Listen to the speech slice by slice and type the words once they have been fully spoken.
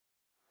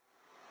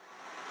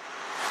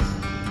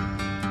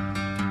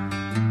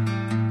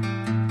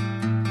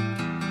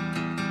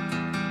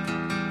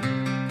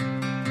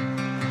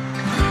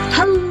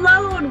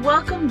Hello and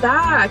welcome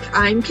back.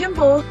 I'm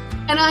Kimball.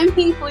 And I'm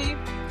Hinkley.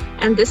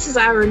 And this is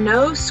our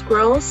No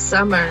Scroll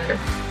Summer,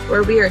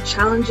 where we are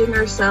challenging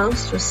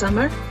ourselves for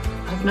summer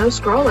of no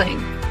scrolling.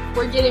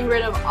 We're getting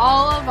rid of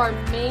all of our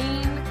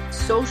main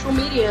social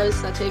medias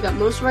that take up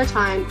most of our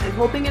time and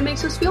hoping it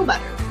makes us feel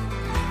better.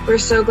 We're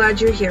so glad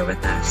you're here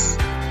with us.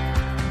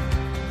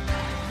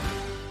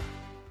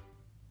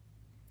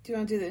 Do you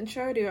want to do the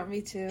intro or do you want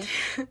me to?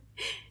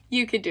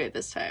 You could do it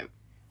this time.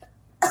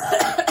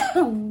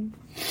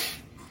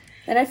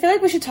 And I feel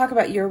like we should talk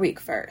about your week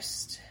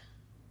first.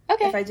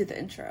 Okay. If I do the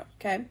intro,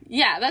 okay?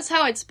 Yeah, that's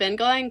how it's been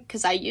going,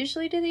 because I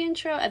usually do the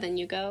intro, and then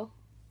you go.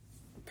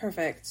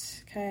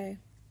 Perfect. Okay.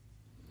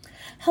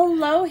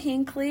 Hello,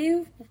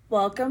 Hinkley.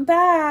 Welcome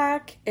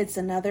back. It's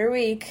another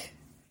week.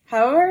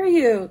 How are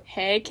you?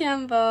 Hey,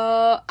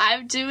 Kimbo.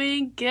 I'm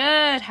doing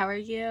good. How are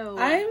you?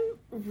 I'm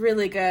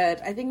really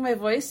good. I think my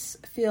voice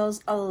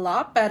feels a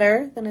lot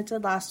better than it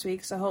did last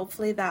week, so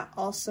hopefully that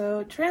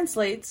also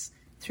translates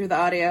through the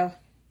audio.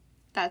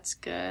 That's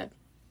good.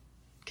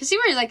 Because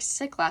you were,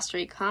 sick last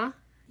week, huh?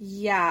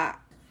 Yeah.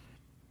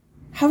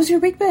 How's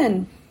your week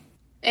been?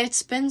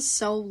 It's been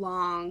so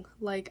long.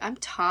 I'm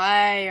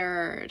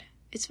tired.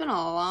 It's been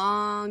a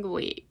long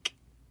week.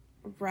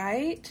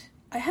 Right?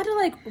 I had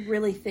to,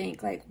 really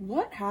think,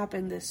 what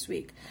happened this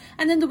week?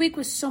 And then the week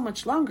was so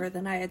much longer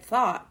than I had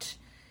thought.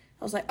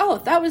 I was like, oh,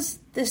 that was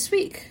this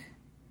week.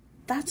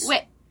 That's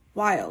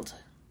wild.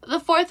 The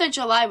 4th of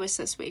July was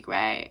this week,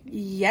 right?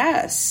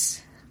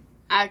 Yes.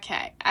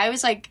 Okay. I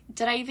was like,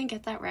 did I even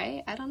get that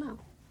right? I don't know.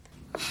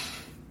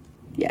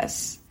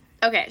 Yes.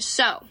 Okay,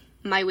 so,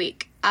 my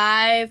week.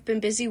 I've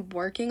been busy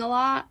working a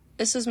lot.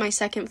 This was my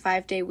second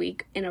 5-day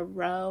week in a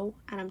row,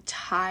 and I'm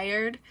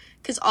tired,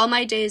 because all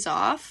my days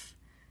off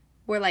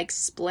were,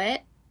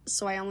 split,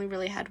 so I only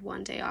really had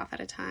one day off at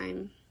a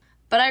time.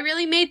 But I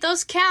really made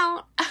those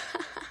count.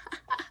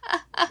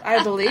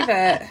 I believe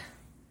it.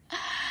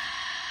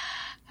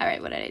 All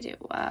right, what did I do?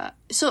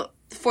 So,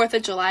 4th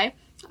of July,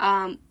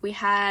 we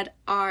had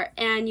our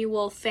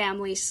annual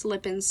family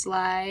slip and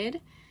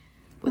slide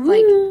with,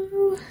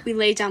 we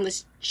laid down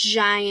this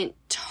giant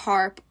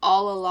tarp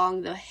all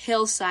along the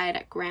hillside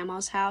at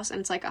Grandma's house, and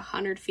it's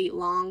 100 feet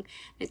long.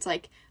 It's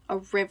a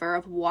river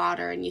of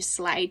water, and you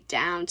slide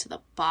down to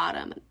the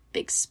bottom, and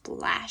big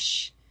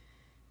splash,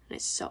 and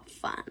it's so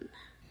fun.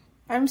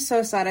 I'm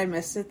so sad I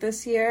missed it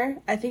this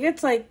year. I think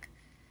it's,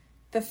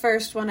 the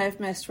first one I've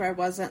missed where I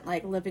wasn't,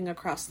 living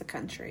across the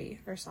country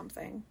or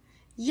something.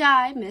 Yeah,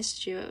 I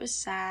missed you. It was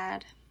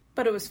sad.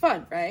 But it was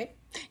fun, right?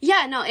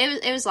 Yeah, no,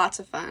 it was lots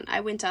of fun.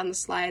 I went down the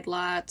slide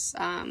lots.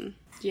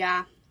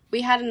 Yeah.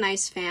 We had a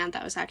nice fan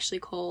that was actually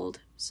cold,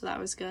 so that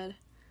was good.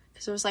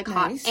 Because it was, nice.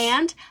 Hot.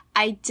 And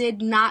I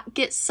did not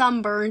get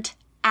sunburned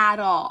at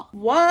all.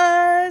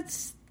 What?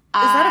 Is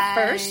that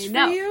a first for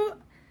you?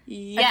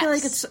 Yes. I feel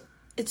like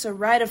it's a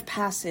rite of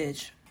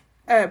passage.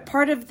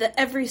 Part of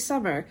every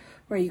summer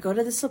where you go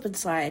to the slip and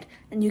slide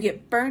and you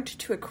get burnt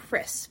to a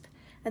crisp.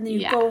 And then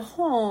you go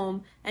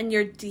home and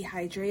you're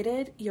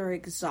dehydrated, you're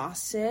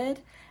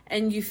exhausted,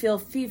 and you feel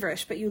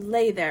feverish, but you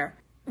lay there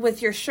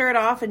with your shirt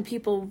off and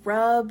people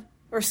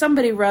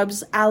somebody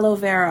rubs aloe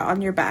vera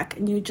on your back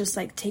and you just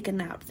take a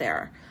nap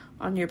there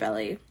on your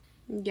belly.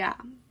 Yeah.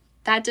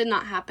 That did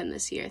not happen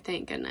this year,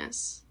 thank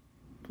goodness.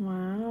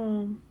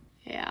 Wow.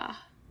 Yeah.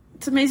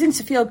 It's amazing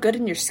to feel good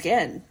in your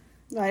skin.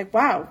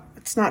 Wow,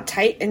 it's not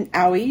tight and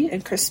owie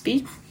and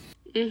crispy.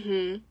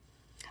 Mm-hmm.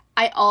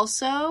 I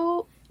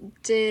also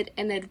did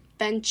an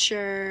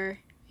adventure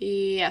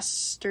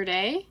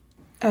yesterday.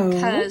 Oh.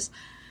 Because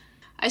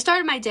I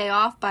started my day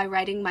off by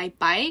riding my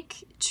bike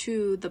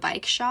to the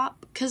bike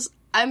shop. Because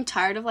I'm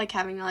tired of,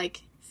 having to,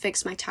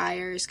 fix my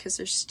tires because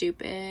they're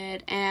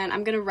stupid. And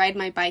I'm going to ride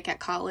my bike at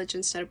college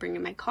instead of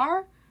bringing my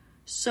car.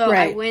 So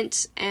I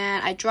went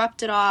and I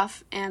dropped it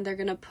off, and they're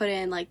going to put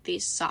in,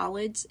 these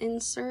solids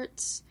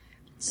inserts.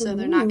 So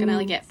they're not going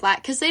to, get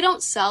flat. Because they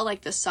don't sell,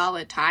 the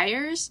solid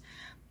tires.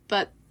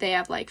 But they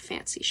have,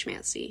 fancy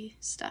schmancy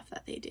stuff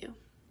that they do.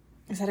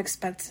 Is that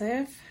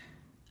expensive?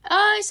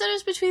 I said it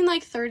was between,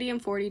 $30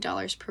 and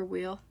 $40 per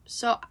wheel.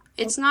 So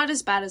it's not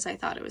as bad as I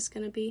thought it was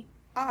going to be.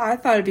 Oh, I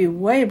thought it'd be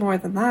way more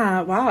than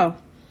that. Wow.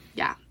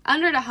 Yeah,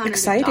 under $100.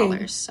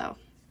 Exciting. So,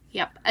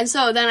 yep. And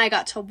so then I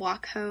got to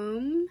walk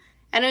home.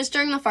 And it was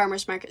during the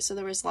farmer's market, so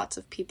there was lots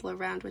of people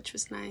around, which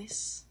was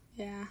nice.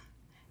 Yeah.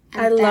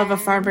 And I love a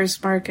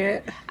farmer's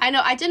market. I know.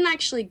 I didn't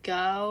actually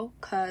go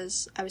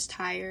because I was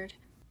tired.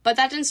 But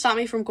that didn't stop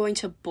me from going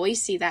to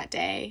Boise that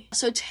day.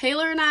 So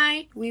Taylor and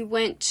I, we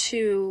went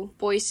to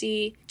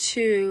Boise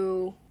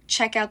to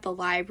check out the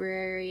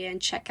library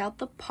and check out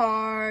the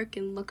park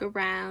and look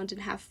around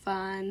and have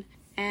fun.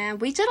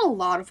 And we did a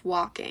lot of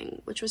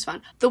walking, which was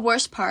fun. The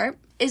worst part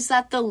is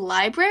that the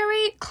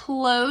library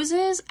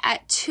closes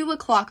at 2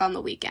 o'clock on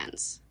the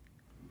weekends.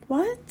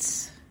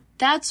 What?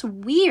 That's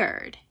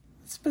weird.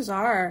 It's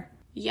bizarre.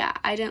 Yeah,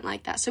 I didn't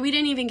like that. So we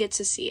didn't even get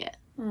to see it.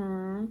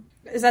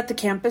 Is that the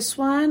campus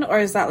one, or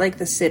is that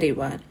the city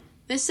one?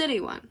 The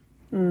city one.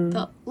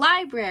 The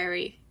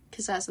library,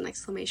 because that's an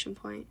exclamation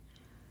point.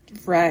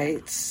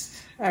 Right.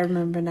 I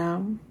remember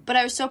now. But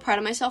I was so proud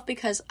of myself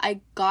because I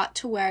got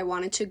to where I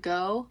wanted to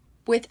go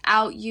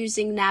without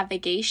using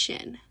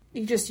navigation.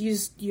 You just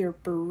used your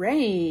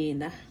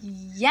brain.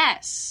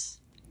 Yes.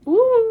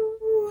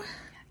 Ooh.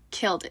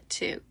 Killed it,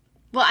 too.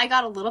 Well, I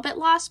got a little bit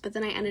lost, but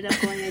then I ended up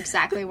going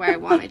exactly where I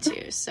wanted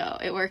to, so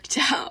it worked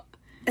out.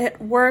 It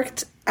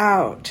worked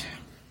out.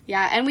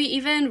 Yeah, and we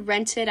even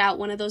rented out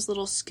one of those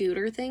little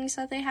scooter things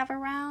that they have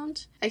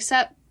around.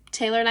 Except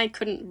Taylor and I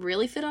couldn't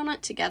really fit on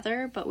it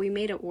together, but we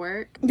made it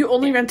work. You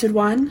only rented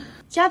one?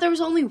 Yeah, there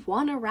was only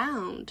one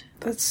around.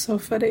 That's so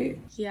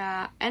funny.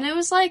 Yeah, and it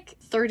was like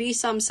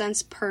 30-some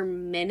cents per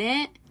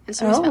minute, and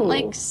so we spent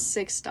like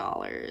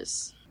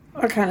 $6.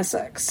 What kind of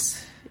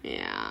sucks?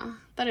 Yeah,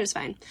 but it was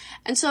fine.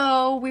 And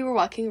so we were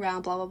walking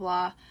around, blah, blah,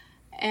 blah,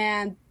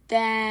 and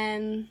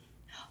then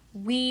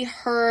we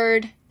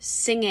heard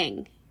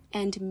singing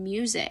and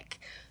music.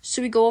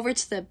 So we go over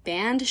to the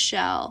band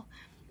shell,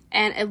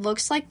 and it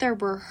looks like they're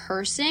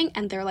rehearsing,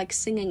 and they're like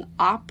singing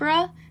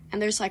opera,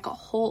 and there's like a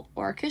whole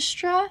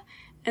orchestra,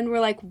 and we're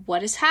like,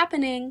 what is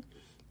happening?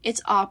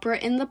 It's opera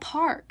in the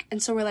park.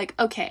 And so we're like,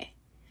 okay,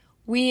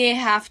 we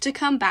have to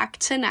come back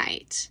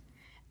tonight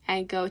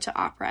and go to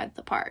opera at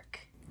the park.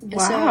 Wow.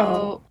 And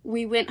so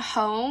we went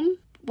home.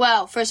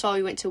 Well, first of all,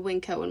 we went to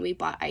Winco and we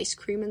bought ice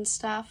cream and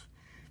stuff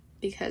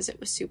because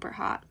it was super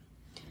hot.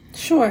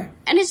 Sure.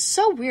 And it's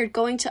so weird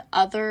going to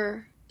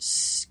other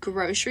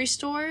grocery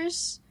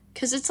stores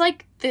because it's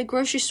like the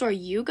grocery store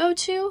you go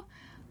to,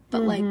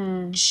 but like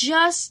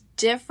just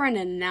different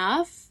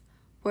enough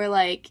where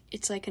like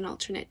it's like an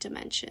alternate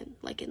dimension,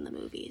 like in the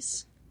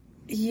movies.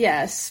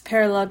 Yes,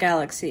 parallel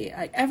galaxy.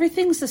 Like,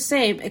 everything's the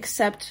same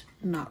except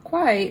not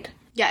quite.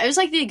 Yeah, it was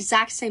like the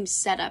exact same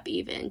setup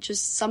even,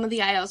 just some of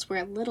the aisles were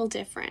a little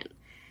different.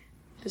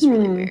 It was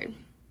really weird.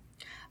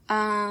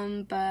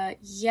 But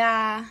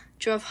yeah,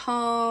 drove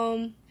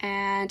home,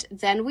 and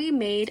then we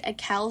made a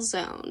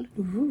calzone.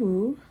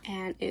 Ooh.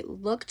 And it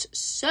looked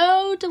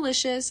so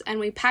delicious, and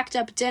we packed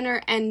up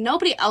dinner, and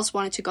nobody else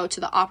wanted to go to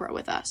the opera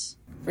with us.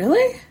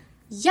 Really?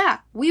 Yeah,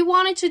 we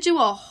wanted to do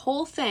a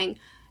whole thing,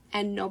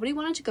 and nobody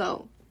wanted to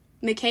go.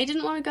 McKay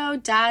didn't want to go,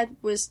 Dad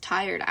was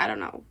tired, I don't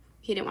know,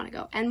 he didn't want to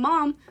go. And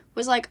Mom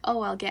was like,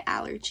 oh, I'll get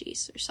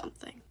allergies or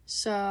something.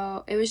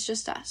 So it was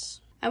just us.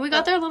 And we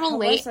got there a little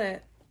late. Was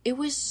it? It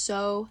was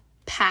so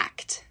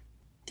packed.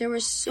 There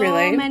were so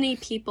Really? many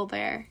people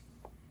there.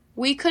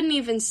 We couldn't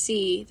even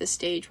see the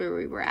stage where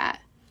we were at.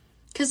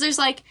 Because there's,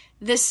 like,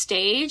 this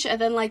stage, and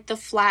then, like, the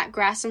flat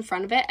grass in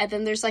front of it, and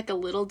then there's, like, a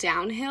little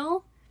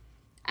downhill.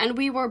 And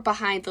we were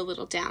behind the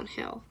little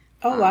downhill.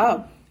 Oh,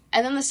 wow.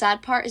 And then the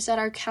sad part is that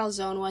our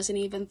calzone wasn't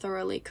even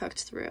thoroughly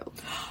cooked through.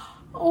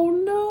 Oh,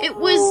 no. It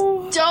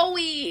was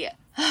doughy!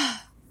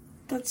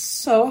 That's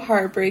so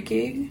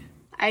heartbreaking.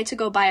 I had to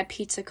go buy a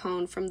pizza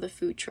cone from the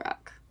food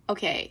truck.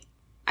 Okay,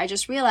 I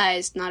just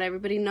realized not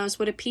everybody knows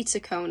what a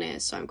pizza cone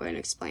is, so I'm going to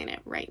explain it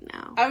right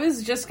now. I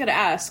was just going to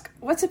ask,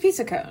 what's a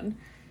pizza cone?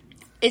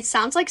 It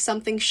sounds like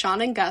something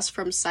Sean and Gus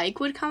from Psych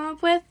would come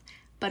up with,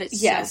 but it's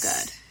so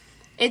good.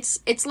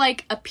 It's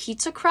like a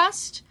pizza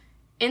crust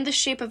in the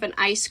shape of an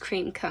ice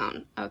cream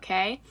cone,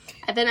 okay?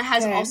 And then it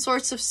has all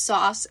sorts of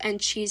sauce and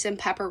cheese and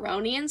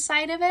pepperoni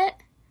inside of it.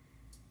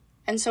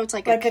 And so it's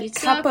like a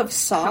pizza. Like a cup of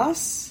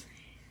sauce?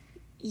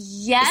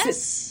 Yes.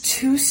 Is it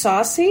too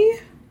saucy?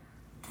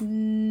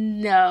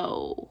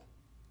 No.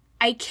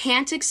 I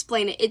can't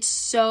explain it. It's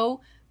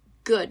so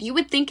good. You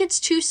would think it's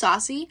too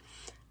saucy,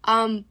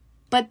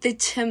 but the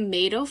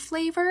tomato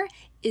flavor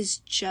is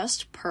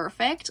just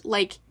perfect.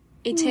 Like,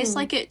 it tastes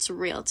like it's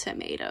real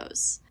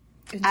tomatoes.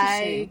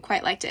 I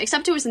quite liked it.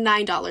 Except it was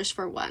 $9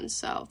 for one,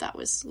 so that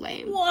was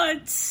lame.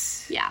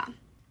 What? Yeah.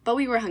 But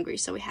we were hungry,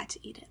 so we had to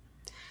eat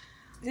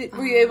it.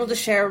 Were you able to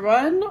share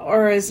one,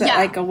 or is it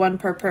like a one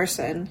per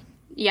person?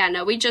 Yeah,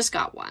 no, we just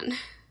got one.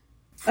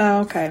 Oh,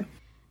 okay.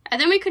 And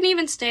then we couldn't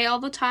even stay all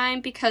the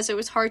time because it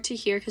was hard to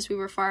hear because we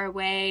were far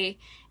away.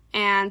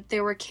 And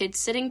there were kids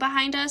sitting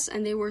behind us,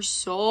 and they were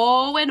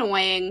so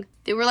annoying.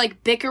 They were,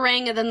 like,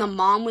 bickering, and then the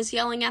mom was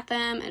yelling at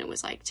them, and it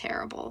was, like,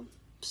 terrible.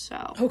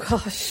 So. Oh,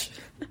 gosh.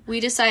 We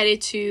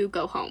decided to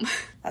go home.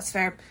 That's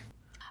fair.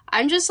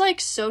 I'm just, like,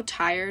 so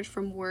tired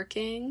from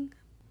working.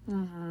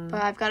 Mm-hmm.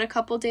 But I've got a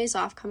couple days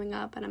off coming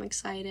up, and I'm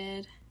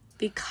excited.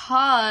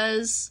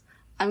 Because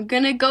I'm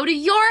gonna go to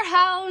your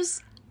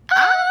house!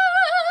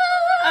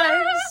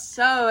 I'm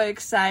so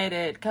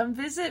excited. Come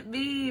visit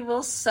me.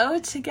 We'll sew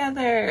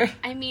together.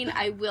 I mean,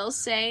 I will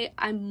say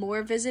I'm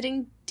more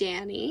visiting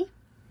Danny,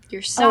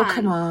 your son. Oh,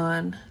 come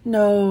on.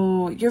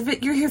 No, you're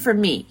here for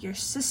me, your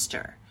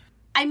sister.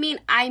 I mean,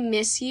 I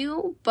miss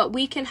you, but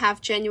we can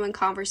have genuine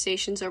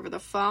conversations over the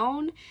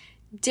phone.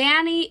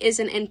 Danny is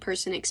an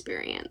in-person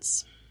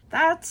experience.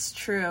 That's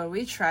true.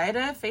 We try to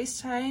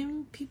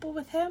FaceTime people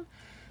with him.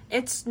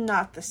 It's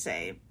not the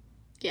same.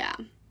 Yeah.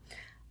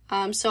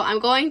 So I'm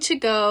going to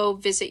go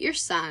visit your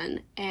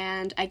son,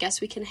 and I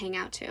guess we can hang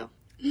out too.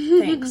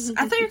 Thanks.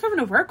 I thought you were coming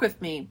to work with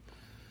me.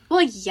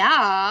 Well,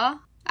 yeah.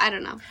 I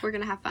don't know. We're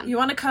going to have fun. You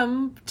want to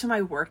come to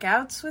my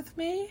workouts with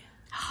me?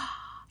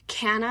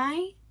 Can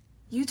I?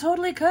 You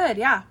totally could,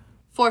 yeah.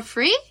 For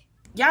free?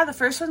 Yeah, the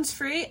first one's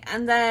free,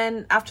 and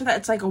then after that,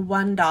 it's like a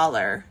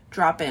 $1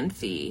 drop-in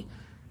fee.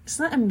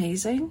 Isn't that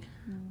amazing?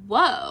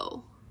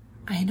 Whoa.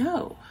 I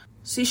know.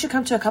 So you should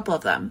come to a couple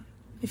of them,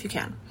 if you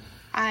can.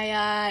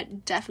 I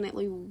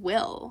definitely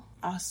will.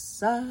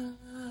 Awesome.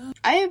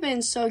 I have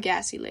been so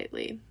gassy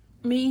lately.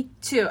 Me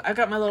too. I've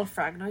got my little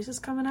frog noises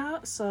coming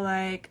out, so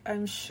like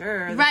I'm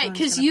sure. Right,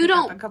 because you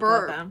don't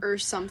burp or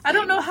something. I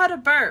don't know how to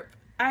burp.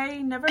 I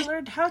never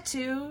learned how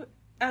to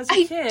as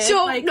a kid.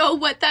 I don't know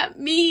what that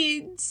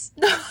means.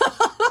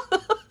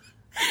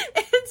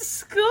 In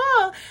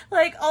school,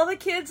 like all the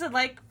kids in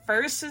like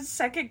first and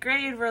second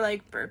grade were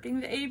like burping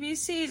the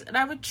ABCs, and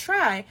I would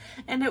try,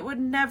 and it would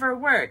never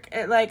work.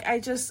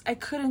 I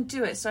couldn't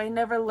do it, so I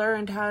never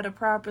learned how to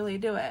properly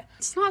do it.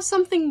 It's not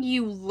something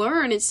you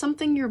learn; it's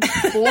something you're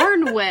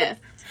born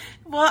with.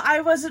 Well, I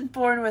wasn't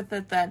born with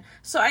it then,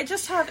 so I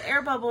just have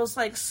air bubbles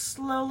like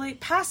slowly,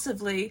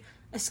 passively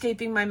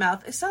escaping my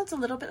mouth. It sounds a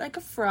little bit like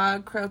a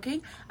frog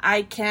croaking.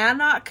 I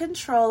cannot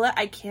control it.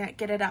 I can't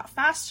get it out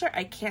faster.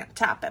 I can't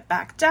tap it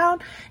back down.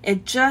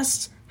 It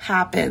just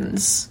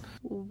happens.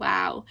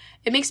 Wow.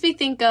 It makes me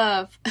think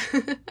of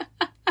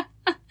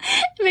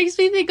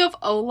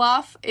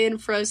Olaf in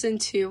Frozen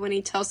 2 when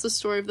he tells the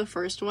story of the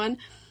first one.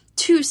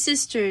 2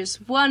 sisters,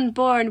 one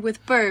born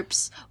with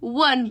burps,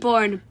 one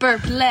born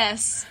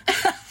burpless.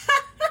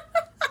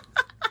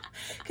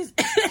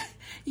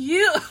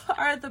 You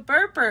are the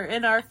burper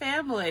in our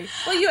family.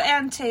 Well, you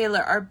and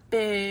Taylor are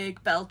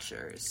big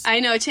belchers. I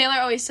know. Taylor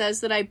always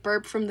says that I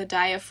burp from the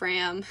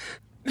diaphragm.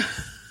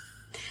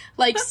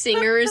 Like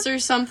singers or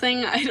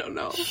something. I don't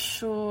know.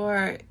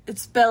 Sure.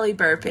 It's belly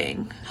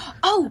burping.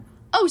 Oh,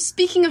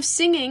 speaking of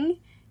singing,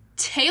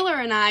 Taylor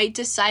and I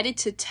decided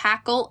to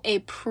tackle a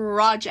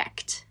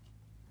project.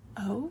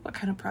 Oh, what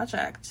kind of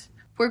project?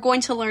 We're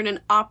going to learn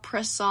an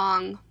opera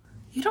song.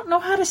 You don't know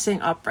how to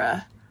sing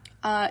opera.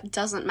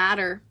 Doesn't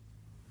matter.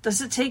 Does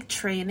it take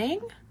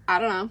training? I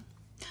don't know.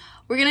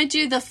 We're gonna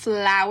do the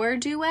flower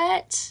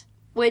duet,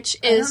 which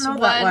is that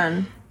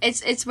one.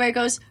 It's where it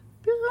goes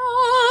blah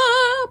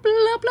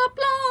blah blah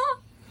blah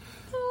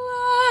blah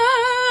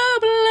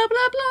blah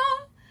blah blah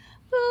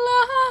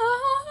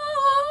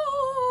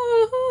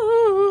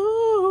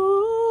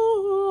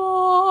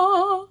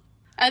blah,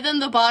 and then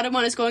the bottom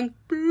one is going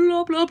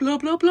blah blah blah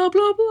blah blah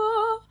blah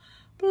blah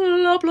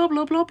blah blah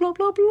blah blah blah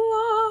blah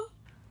blah.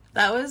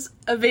 That was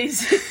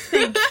amazing.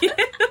 Thank you.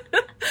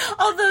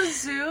 Although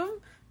Zoom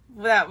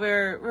that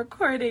we're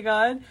recording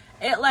on,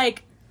 it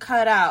like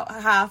cut out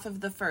half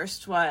of the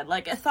first one.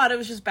 Like I thought it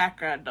was just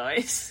background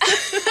noise.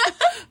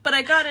 But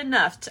I got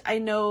enough. I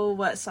know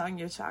what song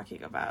you're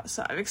talking about.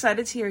 So I'm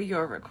excited to hear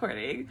your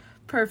recording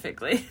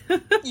perfectly.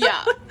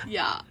 Yeah.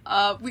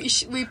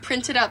 We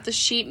printed out the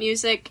sheet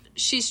music.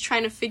 She's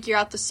trying to figure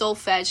out the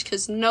solfege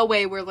because no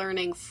way we're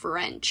learning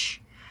French.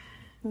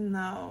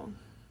 No.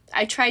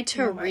 I tried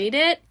to read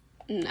it.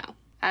 No,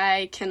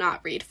 I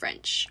cannot read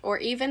French or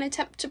even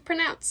attempt to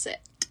pronounce it.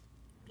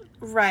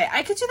 Right.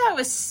 I could do that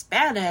with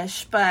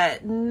Spanish,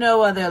 but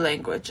no other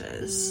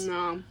languages.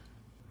 No.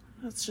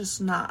 That's just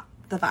not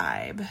the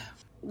vibe.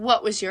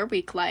 What was your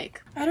week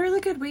like? I had a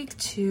really good week,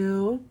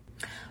 too.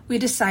 We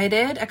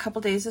decided a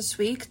couple days this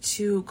week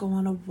to go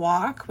on a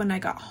walk when I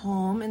got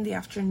home in the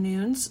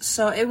afternoons.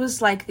 So it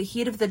was like the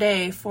heat of the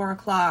day, 4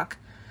 o'clock.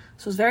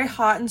 So it was very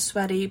hot and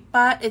sweaty,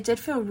 but it did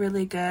feel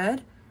really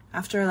good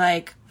after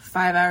like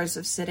 5 hours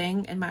of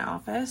sitting in my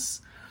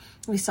office.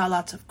 We saw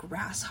lots of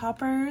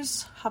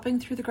grasshoppers hopping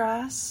through the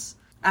grass,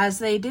 as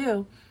they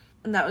do.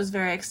 And that was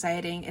very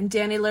exciting. And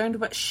Danny learned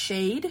what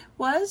shade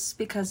was,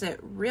 because it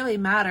really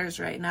matters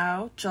right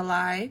now,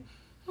 July.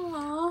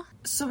 Aww.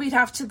 So we'd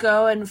have to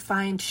go and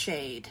find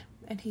shade.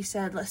 And he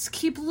said, let's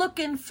keep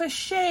looking for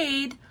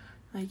shade.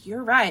 Like,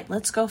 you're right,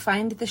 let's go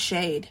find the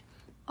shade.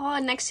 Oh,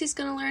 next he's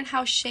gonna learn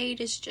how shade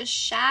is just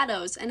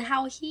shadows and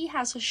how he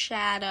has a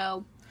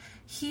shadow.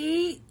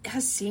 He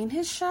has seen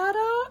his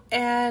shadow,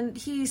 and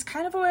he's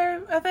kind of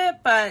aware of it,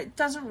 but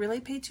doesn't really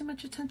pay too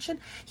much attention.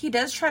 He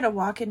does try to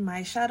walk in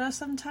my shadow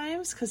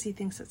sometimes, because he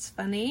thinks it's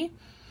funny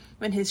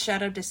when his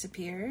shadow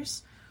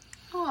disappears.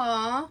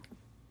 Aww.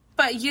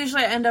 But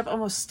usually I end up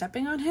almost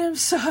stepping on him,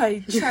 so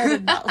I try to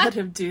not let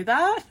him do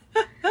that.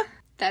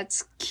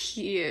 That's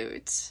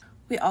cute.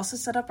 We also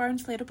set up our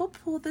inflatable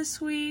pool this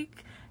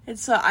week. And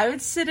so I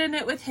would sit in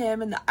it with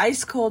him in the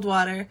ice cold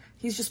water.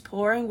 He's just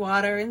pouring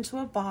water into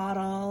a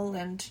bottle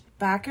and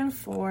back and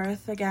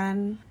forth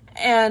again.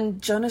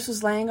 And Jonas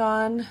was laying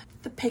on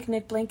the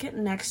picnic blanket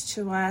next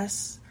to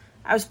us.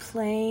 I was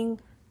playing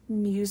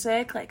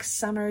music like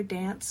Summer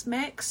Dance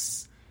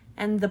Mix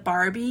and the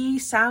Barbie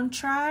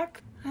soundtrack.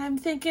 I'm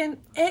thinking,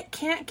 it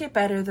can't get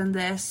better than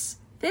this.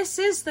 This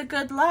is the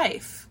good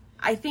life.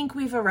 I think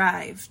we've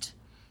arrived.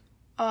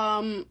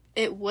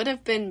 It would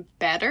have been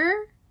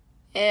better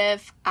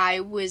if I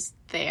was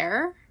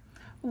there.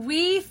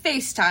 We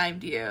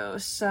FaceTimed you,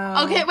 so...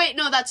 Okay, wait,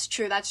 no, that's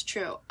true.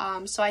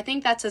 So I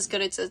think that's as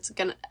good as it's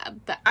gonna...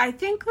 I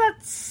think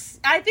that's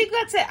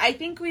it. I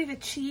think we've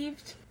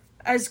achieved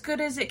as good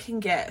as it can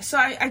get. So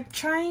I'm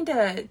trying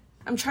to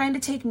I'm trying to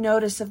take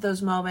notice of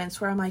those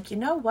moments where I'm like, you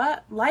know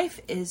what?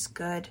 Life is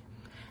good.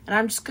 And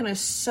I'm just going to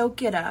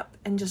soak it up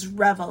and just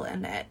revel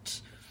in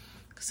it.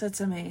 Because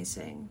it's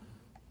amazing.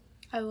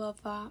 I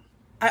love that.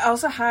 I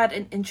also had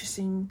an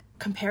interesting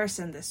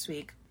comparison this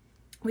week.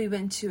 We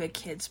went to a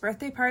kid's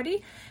birthday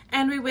party,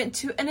 and we went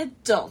to an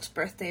adult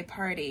birthday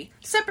party.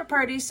 Separate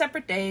parties,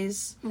 separate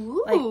days.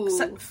 Ooh.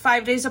 Like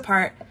 5 days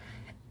apart.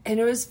 And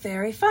it was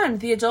very fun.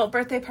 The adult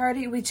birthday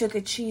party, we took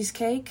a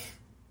cheesecake,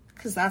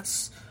 because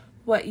that's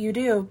what you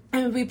do.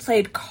 And we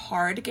played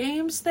card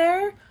games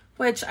there,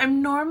 which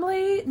I'm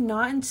normally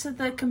not into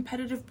the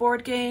competitive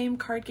board game,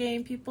 card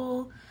game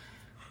people.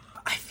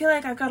 I feel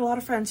like I've got a lot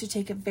of friends who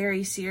take it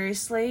very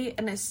seriously,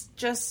 and it's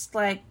just,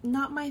 like,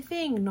 not my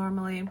thing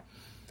normally.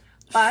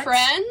 But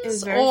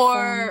friends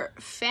or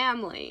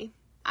family?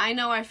 I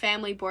know our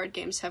family board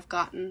games have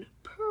gotten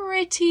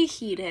pretty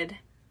heated.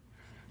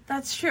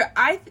 That's true.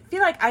 I feel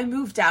like I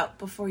moved out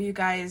before you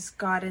guys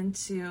got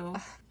into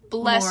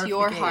Bless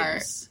your games.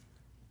 heart.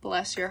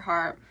 Bless your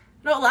heart.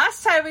 No,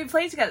 last time we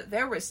played together,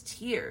 there was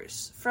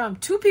tears from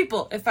 2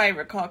 people, if I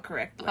recall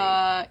correctly.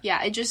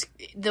 Yeah,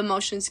 the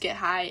emotions get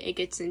high, it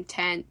gets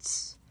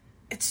intense.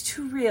 It's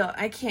too real.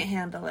 I can't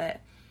handle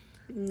it.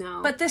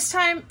 No. But this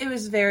time, it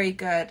was very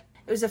good.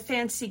 It was a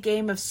fancy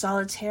game of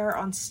solitaire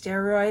on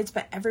steroids,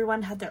 but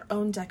everyone had their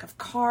own deck of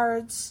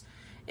cards.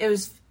 It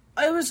was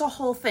a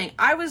whole thing.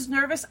 I was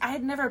nervous. I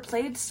had never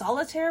played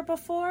solitaire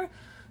before.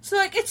 So,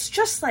 like, it's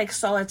just like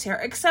solitaire,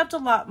 except a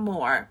lot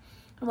more.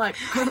 I'm like,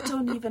 I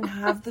don't even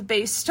have the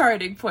base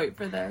starting point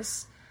for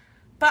this.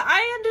 But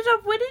I ended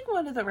up winning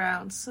one of the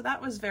rounds, so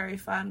that was very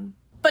fun.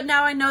 But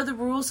now I know the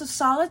rules of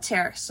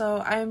solitaire, so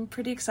I'm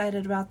pretty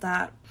excited about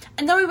that.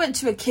 And then we went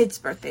to a kid's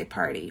birthday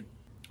party,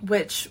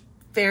 which,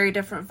 very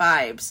different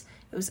vibes.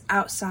 It was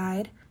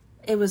outside.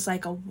 It was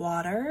like a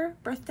water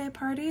birthday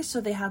party,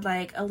 so they had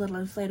like a little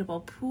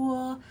inflatable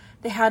pool.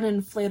 They had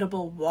an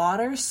inflatable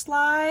water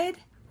slide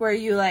where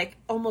you like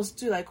almost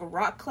do like a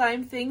rock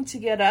climb thing to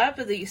get up,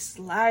 and then you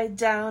slide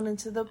down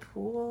into the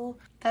pool.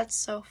 That's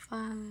so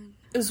fun.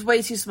 It was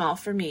way too small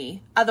for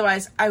me.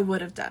 Otherwise, I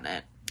would have done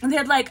it. And they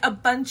had like a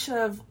bunch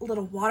of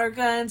little water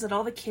guns, and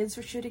all the kids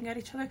were shooting at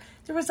each other.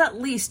 There was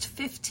at least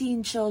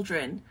 15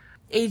 children,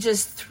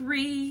 ages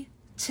 3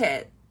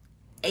 to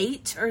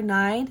 8 or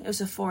 9. It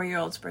was a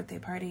 4-year-old's birthday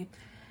party.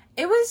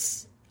 It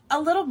was a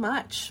little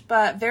much,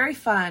 but very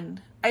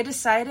fun. I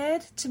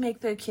decided to make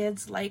the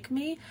kids like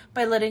me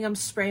by letting them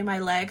spray my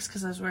legs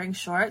because I was wearing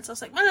shorts. I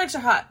was like, my legs are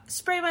hot.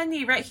 Spray my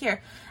knee right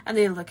here. And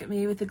they look at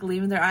me with a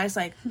gleam in their eyes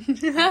like,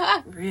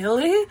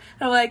 really? And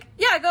I'm like,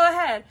 yeah, go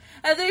ahead.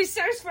 And they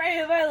start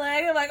spraying my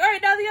leg. I'm like, all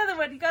right, now the other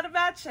one. You got to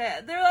match it.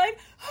 And they're like,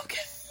 okay.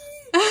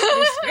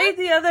 They sprayed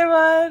the other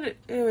one.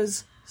 It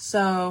was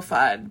so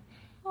fun.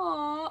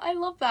 Aw, I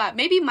love that.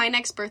 Maybe my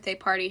next birthday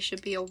party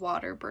should be a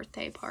water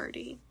birthday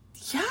party.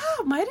 Yeah,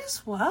 might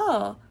as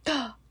well.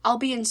 I'll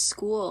be in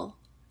school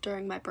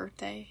during my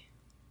birthday.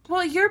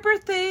 Well, your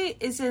birthday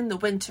is in the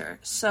winter,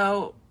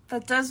 so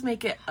that does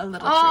make it a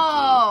little tricky.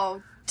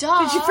 Oh,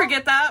 duh. Did you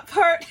forget that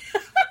part?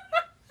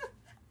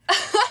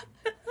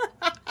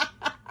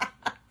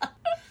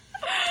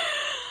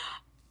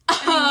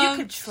 I mean, you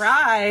could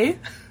try.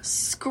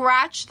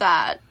 Scratch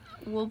that.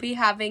 We'll be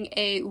having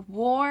a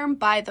warm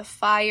by the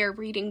fire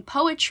reading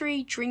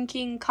poetry,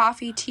 drinking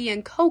coffee, tea,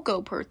 and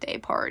cocoa birthday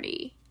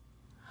party.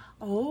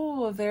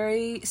 Oh, a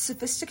very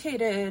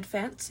sophisticated,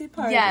 fancy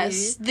party.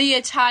 Yes, the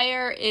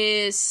attire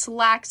is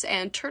slacks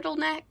and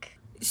turtleneck.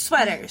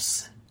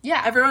 Sweaters.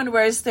 Yeah. Everyone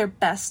wears their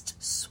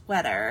best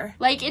sweater.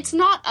 Like, it's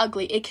not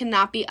ugly. It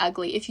cannot be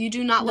ugly. If you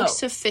do not look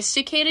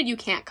sophisticated, you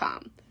can't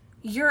come.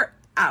 You're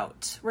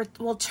out.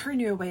 We'll turn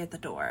you away at the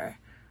door.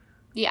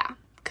 Yeah,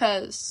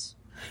 because...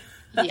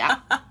 Yeah.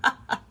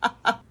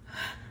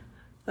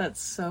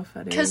 That's so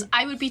funny. Because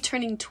I would be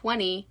turning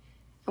 20,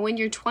 and when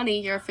you're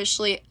 20, you're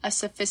officially a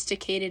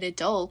sophisticated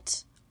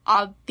adult,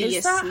 obviously.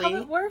 Is that how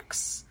it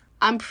works?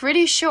 I'm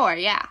pretty sure,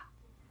 yeah.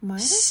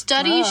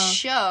 Studies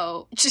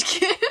show. Just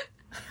kidding.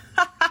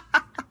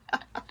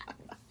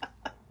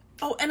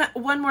 Oh, and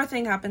one more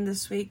thing happened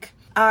this week.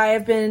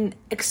 I've been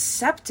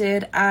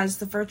accepted as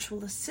the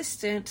virtual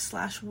assistant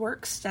 /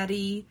 work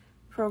study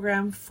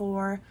program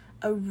for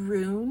a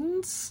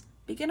runes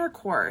beginner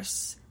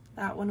course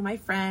that one of my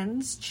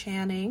friends,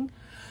 Channing,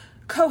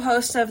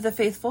 co-host of The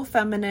Faithful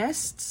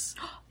Feminists.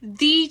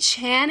 The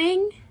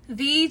Channing?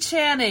 The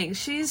Channing.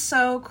 She's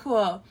so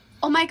cool.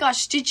 Oh my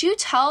gosh, did you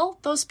tell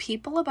those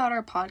people about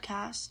our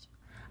podcast?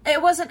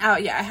 It wasn't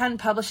out yet. I hadn't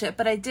published it,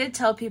 but I did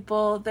tell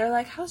people. They're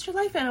like, how's your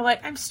life? And I'm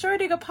like, I'm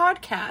starting a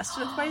podcast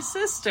with my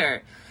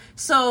sister.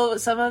 So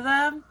some of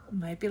them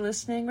might be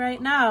listening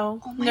right now.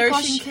 Oh my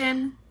Nursing gosh.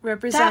 can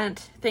represent.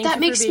 Thank you for being here. That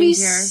makes me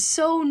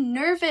so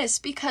nervous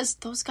because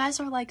those guys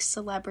are like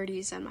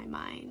celebrities in my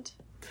mind.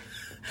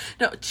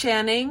 No,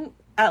 Channing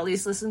at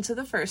least listened to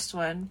the first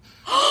one.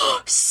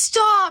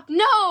 Stop!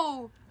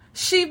 No!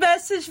 She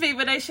messaged me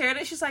when I shared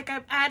it. She's like,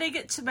 I'm adding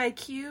it to my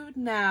queue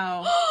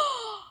now.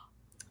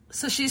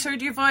 So she's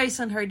heard your voice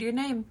and heard your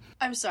name.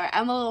 I'm sorry.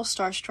 I'm a little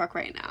starstruck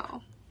right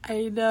now.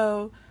 I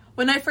know.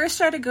 When I first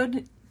started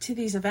to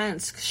these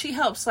events, 'cause she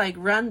helps, like,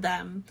 run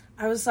them,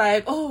 I was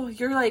like, oh,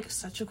 you're, like,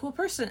 such a cool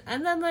person.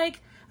 And then,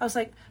 like, I was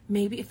like,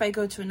 maybe if I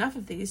go to enough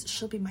of these,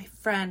 she'll be my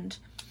friend.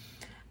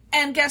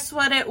 And guess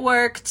what? It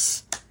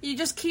worked. You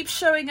just keep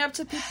showing up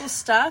to people's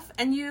stuff,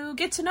 and you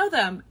get to know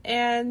them,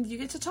 and you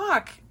get to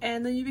talk,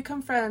 and then you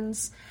become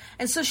friends.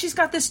 And so she's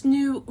got this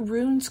new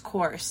runes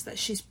course that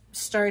she's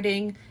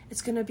starting.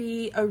 It's going to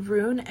be a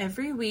rune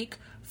every week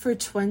for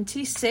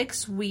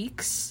 26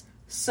 weeks.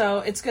 So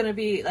it's going to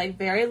be, like,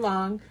 very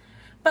long.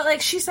 But,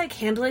 like, she's, like,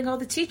 handling all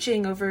the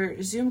teaching over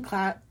Zoom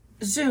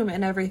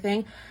and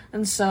everything.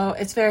 And so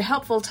it's very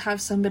helpful to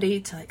have somebody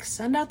to, like,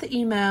 send out the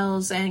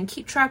emails and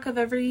keep track of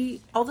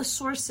all the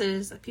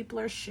sources that people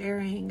are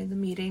sharing in the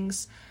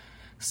meetings.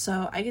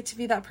 So I get to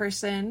be that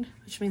person,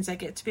 which means I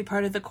get to be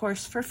part of the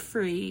course for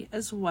free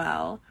as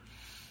well.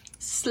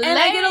 Slay! And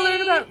I get to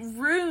learn about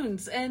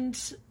runes and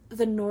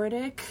the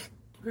Nordic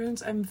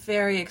runes. I'm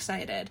very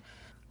excited.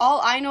 All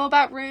I know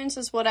about runes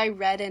is what I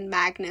read in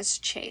Magnus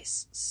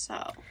Chase,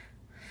 so...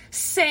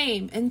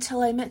 Same,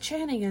 until I met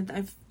Channing,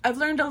 and I've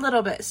learned a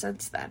little bit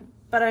since then.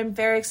 But I'm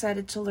very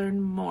excited to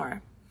learn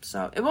more.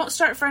 So it won't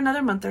start for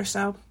another month or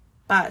so,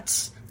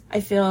 but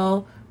I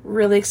feel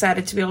really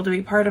excited to be able to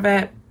be part of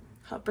it,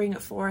 help bring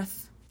it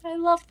forth. I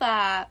love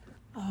that.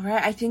 All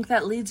right, I think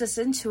that leads us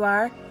into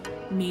our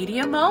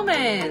media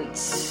moment.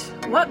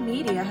 What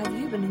media have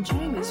you been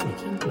enjoying this week,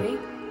 Hinkley?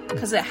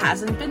 Because it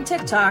hasn't been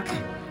TikTok.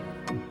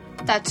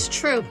 That's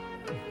true.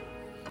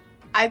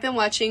 I've been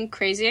watching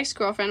Crazy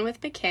Ex-Girlfriend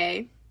with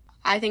McKay.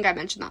 I think I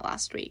mentioned that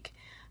last week.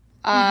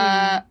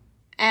 And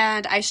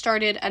I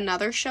started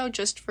another show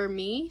just for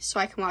me, so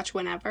I can watch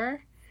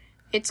whenever.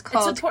 It's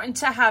important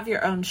to have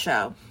your own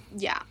show.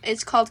 Yeah.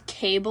 It's called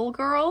Cable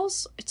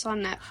Girls. It's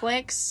on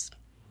Netflix.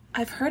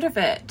 I've heard of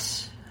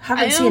it.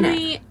 Haven't seen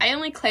it. I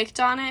only clicked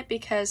on it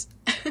because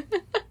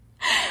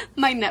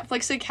my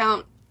Netflix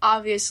account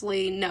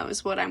obviously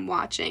knows what I'm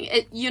watching.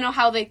 You know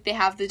how they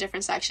have the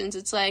different sections?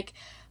 It's like...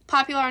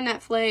 popular on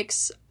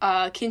Netflix,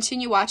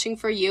 continue watching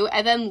for you,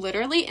 and then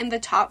literally in the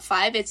top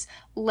 5, it's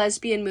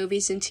lesbian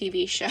movies and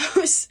TV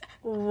shows.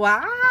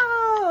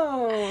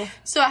 Wow!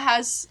 So it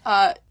has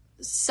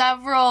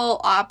several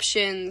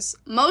options.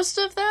 Most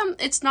of them,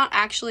 it's not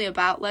actually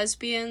about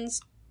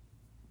lesbians,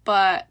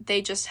 but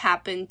they just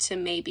happen to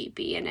maybe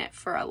be in it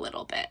for a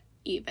little bit,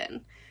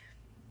 even.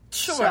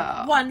 Sure,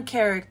 so, one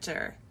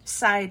character,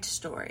 side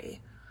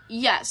story.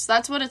 Yes,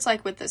 that's what it's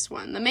like with this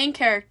one. The main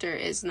character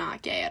is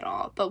not gay at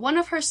all, but one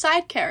of her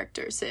side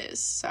characters is,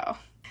 so...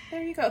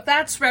 There you go.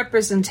 That's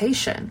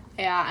representation.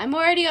 Yeah, I'm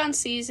already on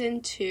season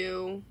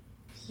 2.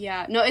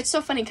 Yeah, no, it's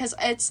so funny, because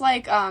it's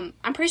like, I'm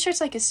pretty sure it's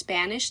like a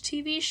Spanish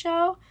TV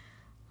show,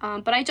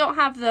 but I don't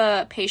have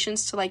the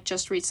patience to, like,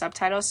 just read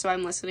subtitles, so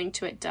I'm listening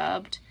to it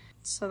dubbed,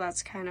 so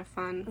that's kind of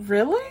fun.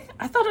 Really?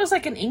 I thought it was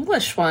like an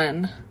English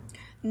one.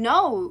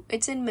 No,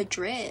 it's in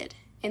Madrid.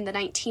 In the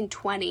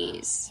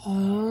 1920s.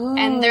 Oh.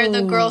 And they're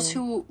the girls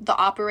the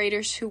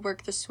operators who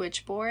work the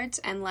switchboards,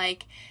 and,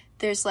 like,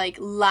 there's, like,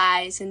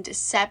 lies and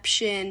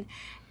deception,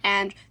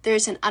 and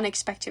there's an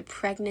unexpected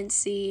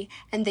pregnancy,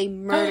 and they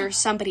murder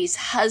somebody's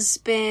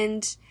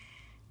husband.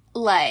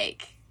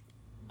 Like,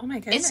 oh my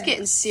goodness. It's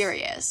getting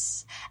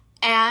serious.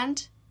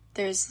 And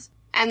there's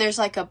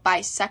like a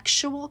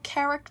bisexual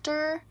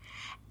character,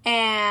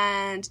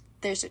 and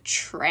there's a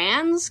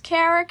trans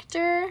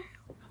character.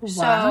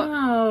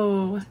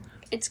 Wow. So,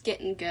 it's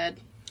getting good.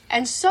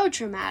 And so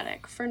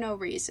dramatic for no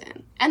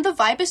reason. And the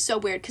vibe is so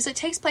weird because it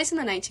takes place in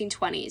the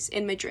 1920s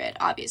in Madrid,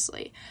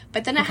 obviously.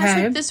 But then it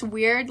has like this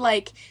weird,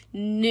 like,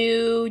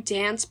 new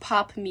dance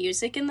pop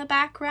music in the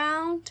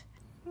background.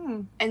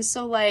 And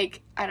so,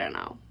 like, I don't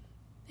know.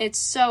 It's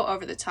so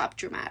over the top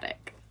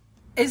dramatic.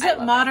 Is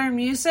it modern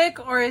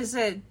music, or is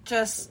it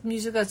just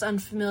music that's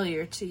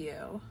unfamiliar to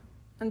you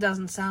and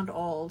doesn't sound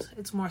old?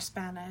 It's more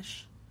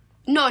Spanish.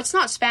 No, it's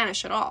not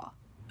Spanish at all.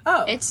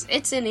 Oh.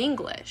 It's in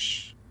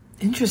English.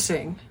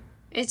 Interesting.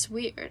 It's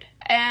weird.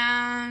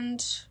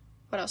 And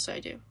what else do I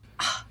do?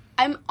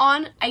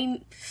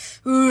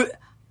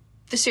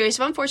 The Series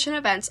of Unfortunate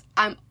Events.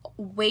 I'm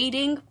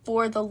waiting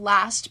for the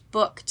last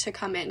book to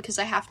come in because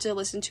I have to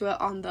listen to it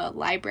on the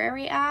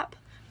library app.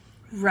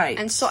 Right.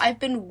 And so I've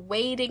been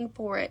waiting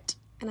for it,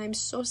 and I'm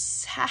so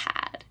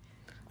sad.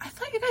 I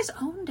thought you guys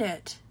owned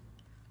it.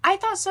 I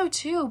thought so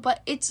too,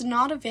 but it's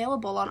not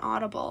available on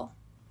Audible.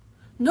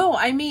 No,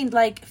 I mean,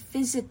 like,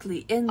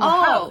 physically in the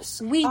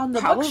house, on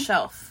the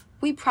bookshelf.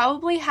 We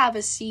probably have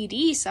a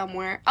CD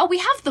somewhere. Oh, we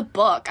have the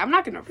book. I'm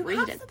not going to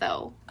read it,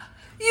 though.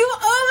 You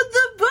own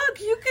the book!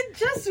 You can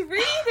just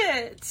read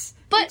it!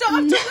 But you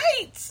don't have to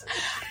wait!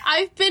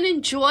 I've been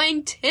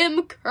enjoying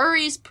Tim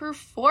Curry's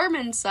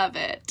performance of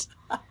it.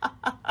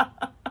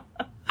 I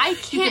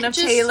can't. You can have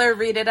Taylor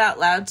read it out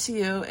loud to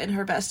you in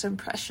her best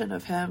impression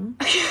of him.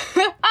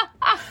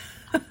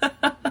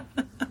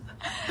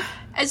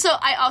 And so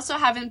I also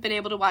haven't been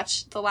able to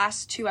watch the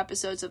last 2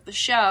 episodes of the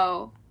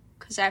show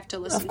because I have to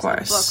listen to the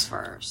book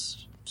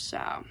first.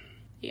 So,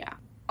 yeah.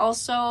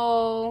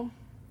 Also,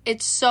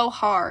 it's so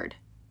hard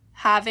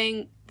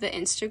having the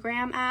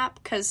Instagram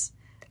app because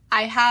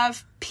I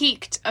have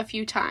peaked a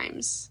few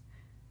times.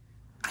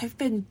 I've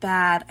been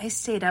bad. I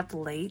stayed up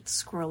late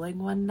scrolling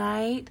one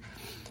night,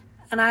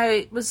 and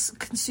I was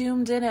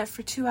consumed in it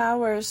for 2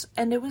 hours,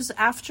 and it was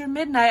after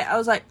midnight. I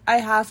was like, I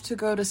have to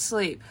go to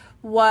sleep.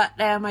 What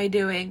am I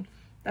doing?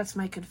 That's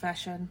my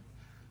confession.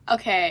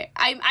 Okay,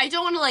 I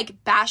don't want to,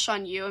 like, bash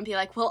on you and be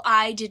like, well,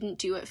 I didn't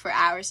do it for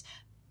hours,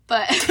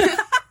 but...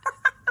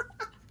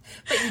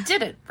 But you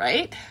didn't,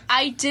 right?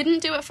 I didn't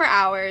do it for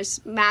hours.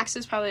 Max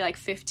is probably, like,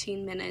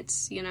 15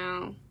 minutes, you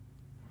know?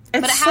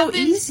 It's so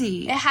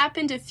easy. It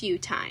happened a few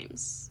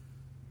times.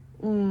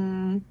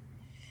 Mm.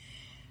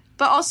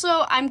 But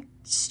also, I'm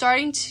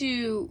starting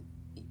to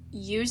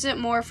use it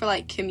more for,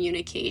 like,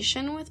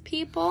 communication with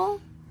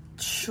people.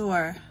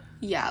 Sure.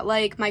 Yeah,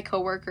 like, my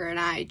coworker and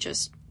I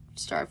just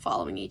started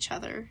following each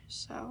other,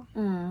 so...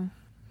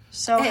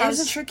 So it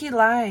is a tricky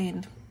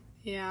line.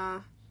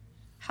 Yeah.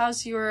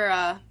 How's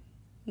your,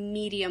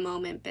 media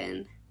moment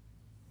been?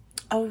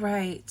 Oh,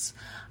 right.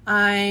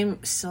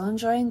 I'm still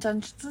enjoying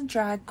Dungeons and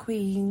Drag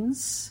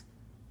Queens.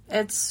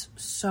 It's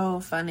so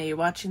funny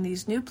watching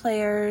these new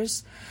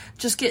players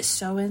just get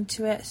so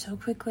into it so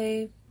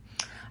quickly.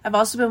 I've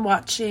also been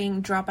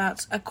watching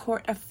Dropouts A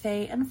Court of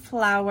Fae and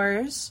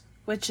Flowers,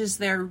 which is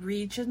their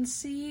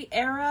Regency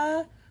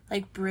era,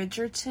 like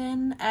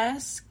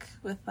Bridgerton-esque,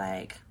 with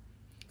like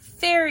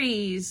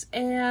fairies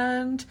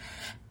and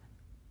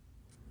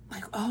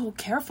like, oh,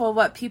 careful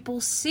what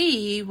people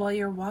see while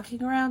you're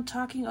walking around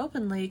talking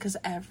openly, because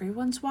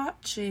everyone's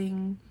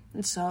watching.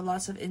 And so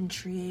lots of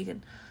intrigue,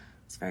 and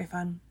it's very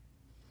fun.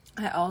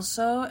 I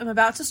also am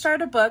about to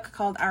start a book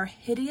called Our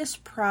Hideous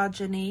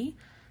Progeny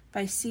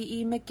by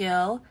C.E.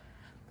 McGill.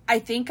 I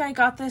think I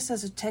got this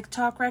as a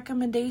TikTok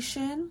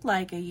recommendation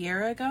like a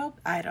year ago.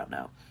 I don't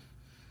know.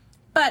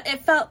 But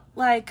it felt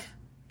like,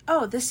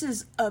 oh, this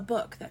is a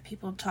book that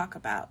people talk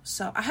about.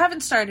 So I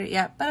haven't started it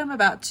yet, but I'm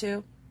about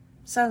to.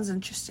 Sounds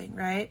interesting,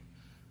 right?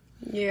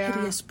 Yeah.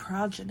 Hideous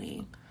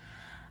Progeny.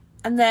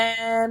 And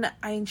then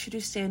I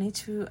introduced Danny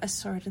to A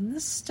Sword in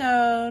the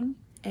Stone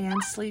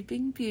and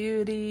Sleeping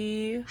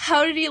Beauty.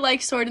 How did he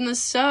like Sword in the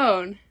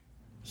Stone?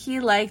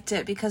 He liked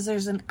it because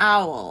there's an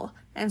owl.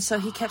 And so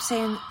he kept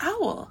saying,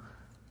 owl,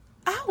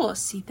 owl,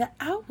 see the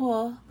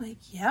owl. Like,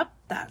 yep,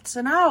 that's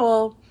an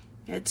owl.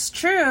 It's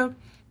true.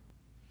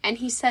 And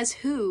he says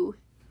who?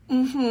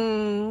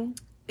 Mm-hmm.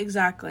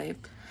 Exactly.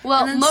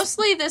 Well,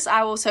 mostly this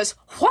owl says,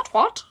 what?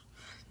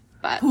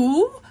 But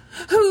Who?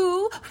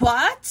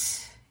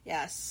 What?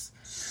 Yes.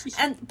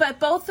 But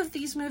both of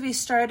these movies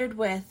started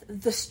with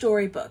the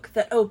storybook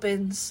that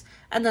opens,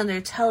 and then they're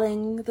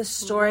telling the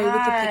story with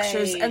the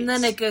pictures, and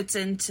then it gets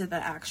into the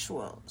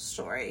actual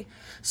story.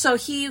 So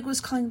he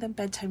was calling them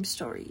bedtime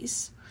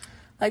stories.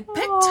 Like,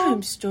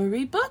 bedtime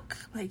storybook?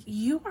 Like,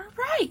 you are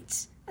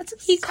right. That's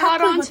exactly he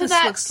caught on what to this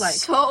that looks like.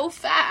 so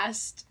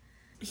fast.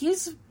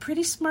 He's a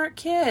pretty smart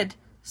kid.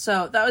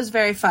 So that was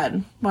very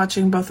fun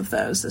watching both of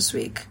those this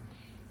week.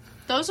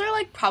 Those are,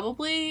 like,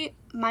 probably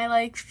my,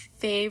 like,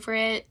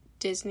 favorite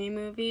Disney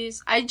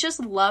movies. I just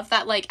love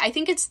that, like, I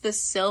think it's the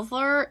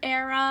silver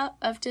era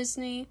of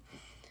Disney.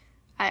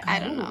 I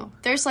don't know.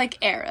 There's,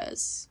 like,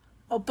 eras.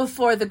 Oh,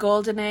 before the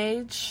Golden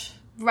Age?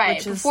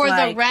 Right, before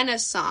the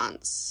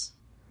Renaissance.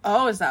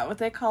 Oh, is that what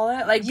they call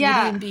it? Like Beauty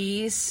and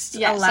Beast,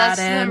 yes,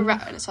 Aladdin. That's the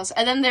Renaissance.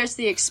 And then there's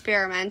the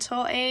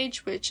experimental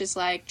age, which is,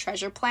 like,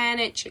 Treasure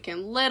Planet,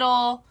 Chicken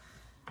Little.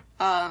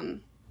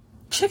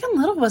 Chicken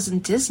Little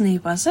wasn't Disney,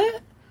 was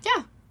it?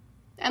 Yeah.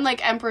 And,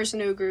 like, Emperor's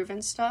New Groove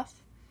and stuff.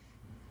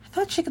 I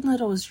thought Chicken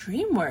Little was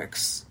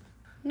DreamWorks.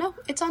 No,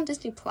 it's on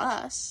Disney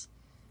Plus.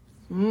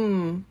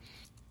 I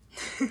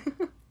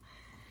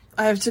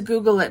have to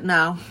Google it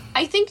now.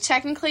 I think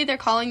technically they're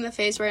calling the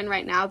phase we're in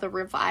right now the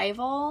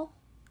revival.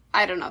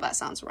 I don't know, that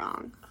sounds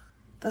wrong.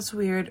 That's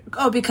weird.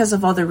 Oh, because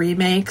of all the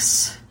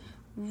remakes.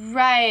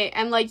 Right,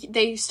 and, like,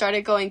 they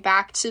started going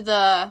back to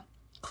the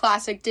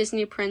classic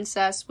Disney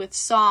princess with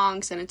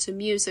songs, and it's a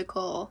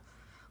musical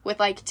with,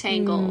 like,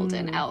 Tangled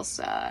and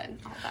Elsa and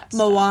all that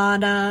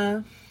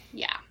Moana. stuff.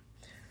 Yeah.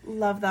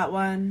 Love that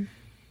one.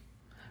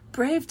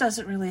 Brave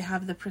doesn't really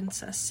have the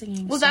princess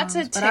singing well,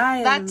 songs.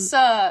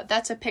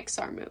 That's a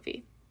Pixar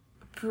movie.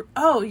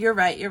 Oh, you're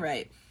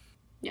right.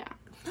 Yeah.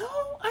 No,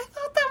 I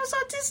thought that was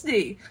on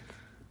Disney.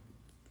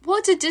 Well,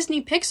 it's a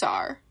Disney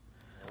Pixar.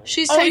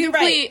 She's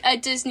technically a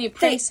Disney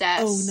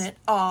princess. They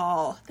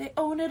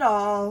own it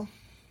all.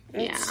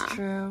 It's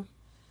true.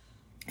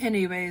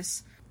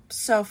 Anyways,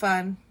 so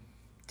fun.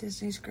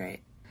 Disney's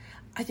great.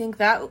 I think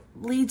that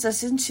leads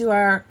us into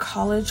our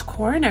college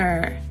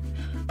corner.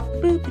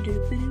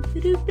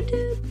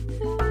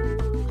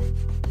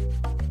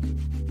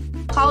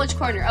 College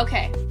corner,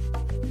 okay.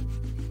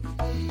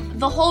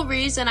 The whole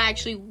reason I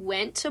actually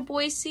went to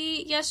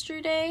Boise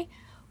yesterday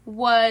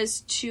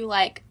was to,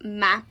 like,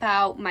 map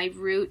out my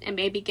route and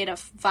maybe get a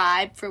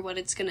vibe for what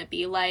it's gonna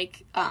be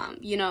like,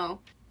 you know,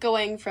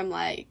 going from,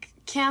 like,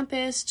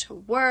 campus to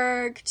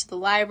work to the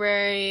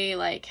library,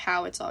 like,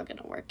 how it's all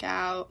gonna work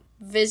out.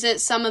 Visit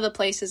some of the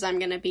places I'm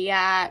gonna be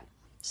at.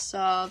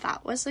 So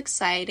that was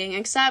exciting,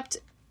 except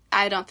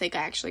I don't think I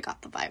actually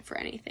got the vibe for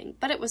anything,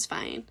 but it was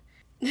fine.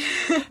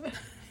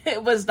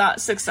 It was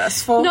not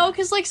successful? No,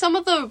 because, like, some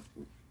of the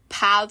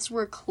paths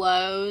were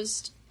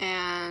closed,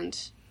 and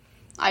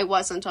I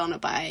wasn't on a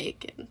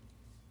bike, and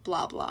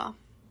blah, blah.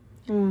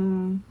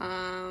 Blah,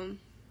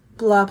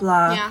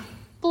 blah. Yeah.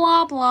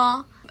 Blah,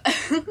 blah.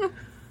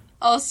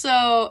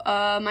 Also,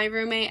 my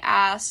roommate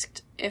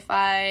asked if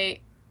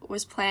I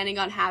was planning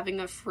on having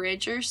a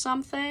fridge or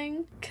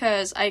something,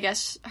 because I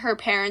guess her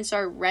parents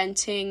are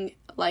renting,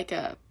 like,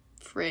 a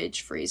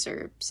fridge,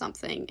 freezer,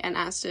 something, and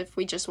asked if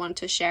we just wanted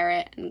to share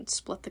it and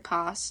split the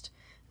cost.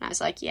 And I was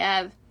like,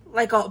 yeah.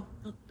 Like a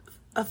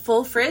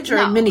full fridge or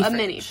a mini fridge? A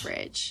mini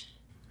fridge.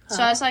 Huh.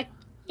 So I was like,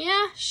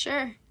 yeah,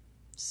 sure.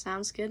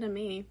 Sounds good to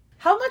me.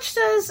 How much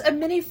does a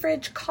mini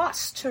fridge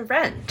cost to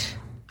rent?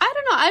 I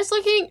don't know. I was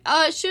looking,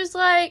 she was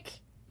like,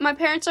 my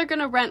parents are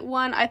gonna rent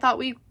one. I thought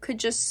we could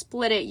just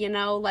split it,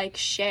 like,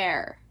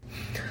 share.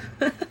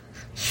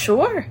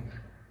 Sure.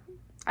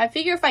 I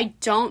figure if I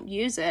don't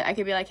use it, I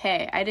could be like,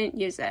 hey, I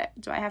didn't use it.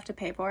 Do I have to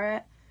pay for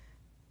it?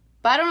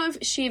 But I don't know if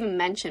she even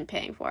mentioned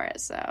paying for it,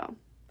 so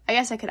I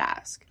guess I could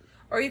ask.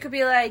 Or you could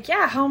be like,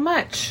 yeah, how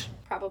much?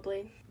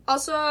 Probably.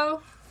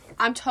 Also,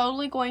 I'm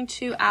totally going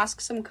to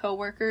ask some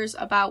coworkers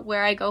about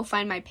where I go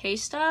find my pay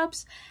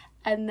stubs.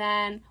 And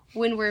then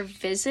when we're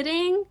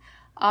visiting,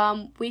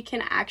 we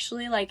can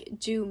actually, like,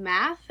 do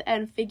math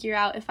and figure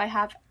out if I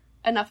have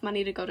enough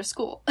money to go to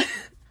school.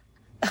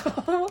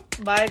 Oh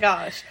my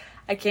gosh.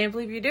 I can't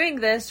believe you're doing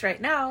this right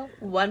now,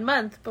 1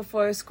 month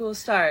before school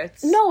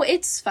starts. No,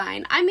 it's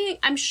fine. I mean,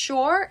 I'm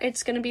sure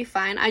it's going to be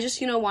fine. I just,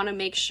 want to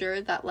make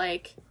sure that,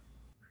 like...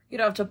 You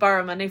don't have to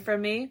borrow money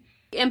from me?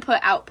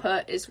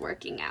 Input-output is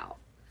working out.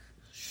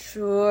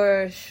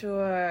 Sure.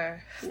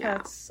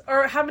 Yeah.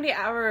 Or how many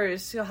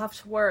hours you'll have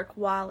to work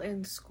while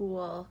in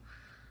school.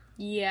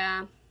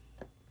 Yeah.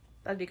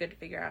 That'd be good to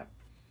figure out.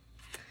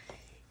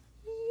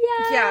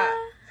 Yeah. Yeah.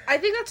 I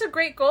think that's a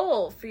great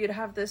goal for you to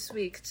have this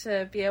week,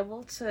 to be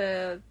able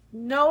to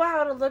know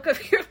how to look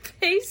up your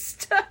pay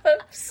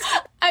stubs.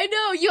 I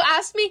know. You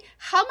asked me,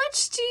 how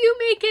much do you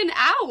make an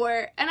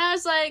hour? And I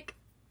was like,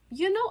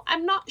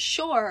 I'm not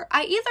sure.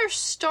 I either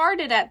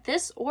started at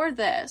this or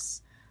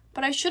this,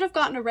 but I should have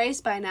gotten a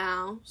raise by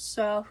now,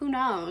 so who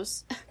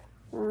knows?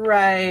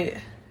 Right.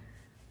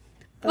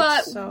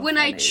 But so when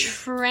funny. I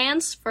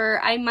transfer,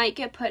 I might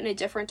get put in a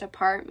different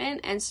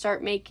department and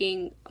start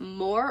making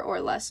more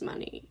or less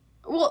money.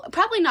 Well,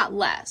 probably not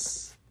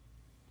less.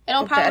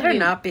 It'll probably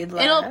not be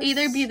less. It'll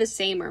either be the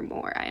same or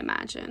more, I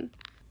imagine.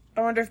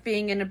 I wonder if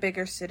being in a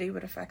bigger city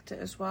would affect it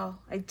as well.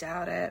 I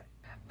doubt it.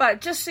 But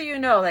just so you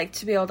know, like,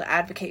 to be able to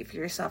advocate for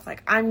yourself,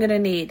 like, I'm gonna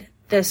need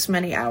this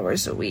many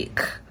hours a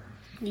week.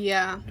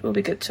 Yeah. It will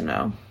be good to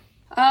know.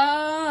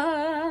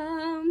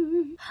 I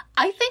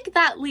think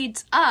that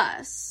leads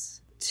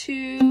us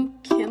to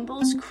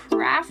Kimball's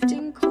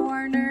Crafting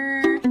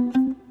Corner.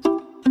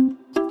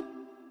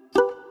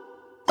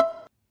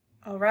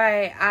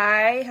 Alright,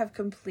 I have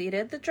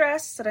completed the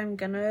dress that I'm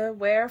gonna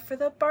wear for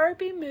the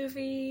Barbie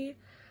movie.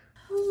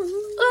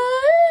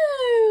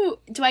 Ooh!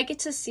 Do I get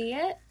to see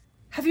it?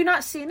 Have you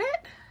not seen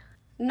it?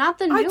 Not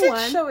the new one. I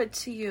did show it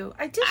to you.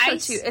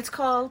 It's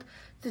called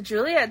the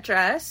Juliet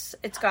dress.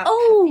 It's got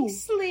puffy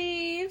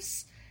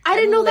sleeves. I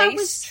didn't know that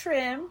was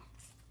trim.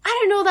 I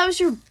didn't know that was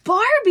your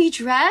Barbie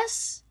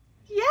dress.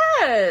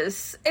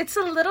 Yes. It's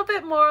a little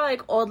bit more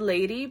like old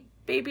lady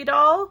baby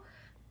doll,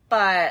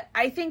 but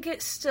I think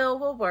it still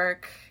will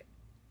work.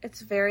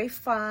 It's very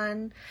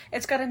fun.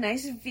 It's got a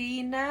nice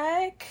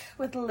V-neck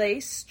with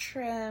lace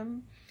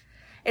trim.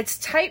 It's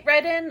tight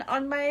right in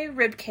on my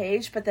rib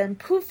cage, but then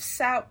poofs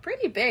out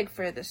pretty big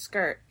for the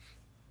skirt.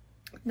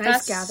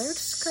 Nice gathered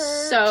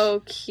skirt.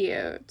 So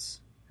cute.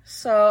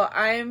 So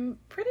I'm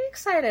pretty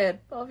excited,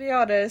 I'll be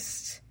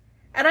honest.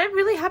 And I'm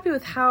really happy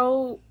with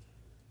how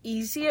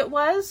easy it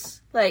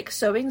was. Like,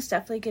 sewing's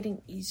definitely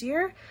getting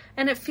easier,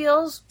 and it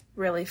feels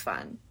really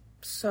fun.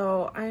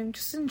 So I'm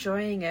just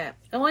enjoying it.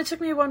 It only took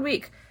me 1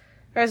 week.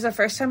 Whereas the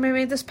first time I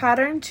made this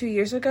pattern 2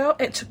 years ago,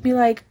 it took me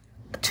like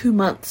 2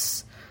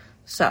 months.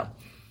 So.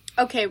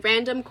 Okay,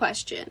 random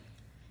question.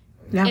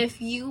 Yeah.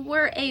 If you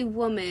were a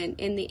woman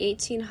in the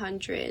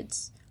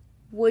 1800s,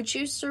 would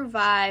you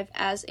survive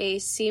as a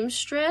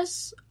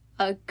seamstress,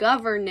 a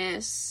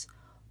governess,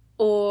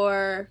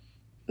 or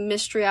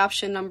mystery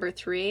option number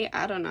 3?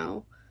 I don't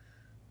know.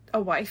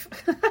 A wife.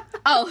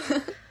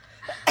 Oh.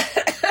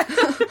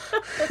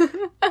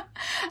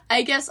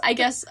 I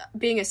guess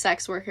being a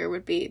sex worker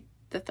would be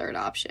the third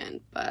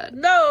option, but...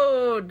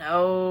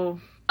 No.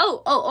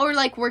 Oh, or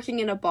like working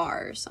in a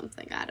bar or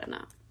something. I don't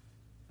know.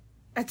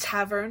 A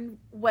tavern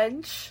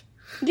wench?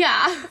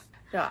 Yeah.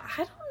 No, I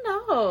don't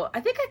know. I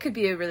think I could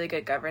be a really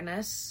good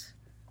governess.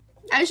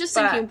 I was just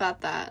thinking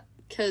about that,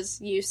 because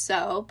you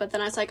sew, but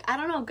then I was like, I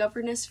don't know,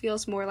 governess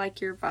feels more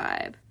like your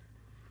vibe.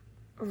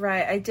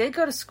 Right, I did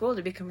go to school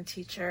to become a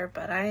teacher,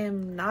 but I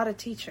am not a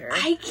teacher.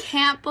 I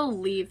can't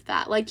believe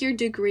that. Like, your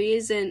degree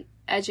is in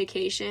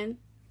education?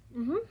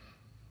 Mm-hmm.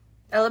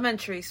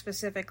 Elementary,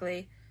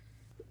 specifically.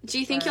 Do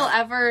you think you'll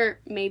ever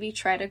maybe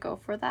try to go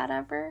for that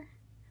ever?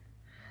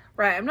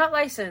 Right, I'm not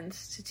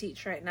licensed to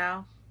teach right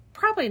now.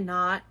 Probably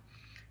not.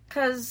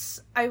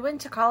 Because I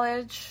went to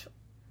college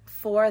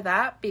for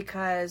that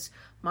because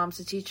mom's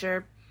a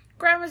teacher,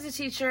 grandma's a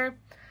teacher.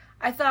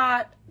 I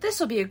thought, this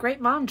will be a great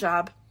mom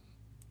job.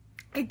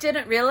 I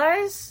didn't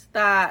realize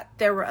that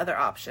there were other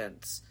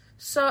options.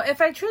 So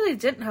if I truly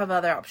didn't have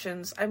other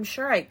options, I'm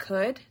sure I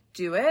could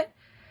do it.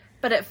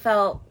 But it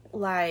felt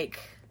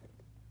like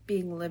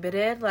being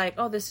limited, like,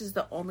 oh, this is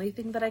the only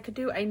thing that I could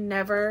do. I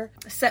never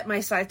set my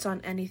sights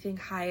on anything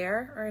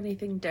higher or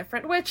anything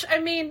different, which, I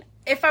mean,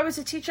 if I was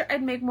a teacher,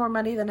 I'd make more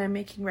money than I'm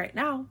making right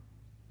now.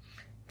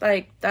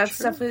 Like, that's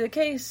True. Definitely the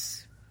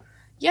case.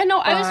 Yeah, no,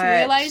 I was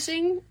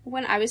realizing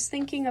when I was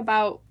thinking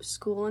about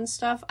school and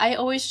stuff, I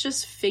always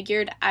just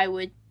figured I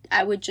would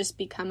just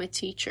become a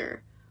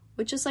teacher,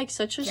 which is, like,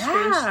 such a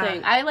strange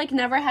thing. I, like,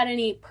 never had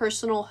any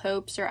personal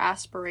hopes or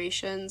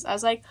aspirations. I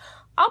was like,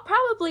 I'll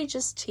probably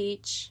just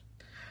teach.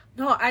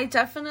 No, I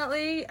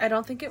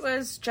don't think it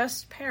was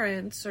just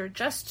parents or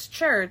just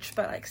church,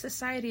 but, like,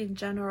 society in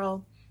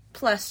general,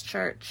 plus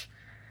church.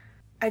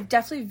 I've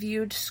definitely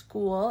viewed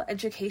school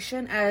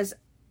education as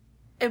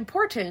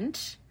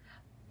important,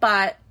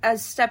 but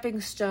as stepping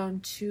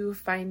stone to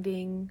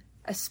finding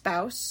a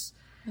spouse.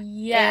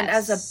 Yes. And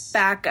as a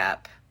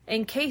backup.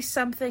 In case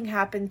something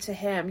happened to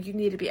him, you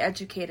need to be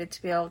educated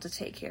to be able to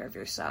take care of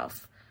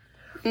yourself.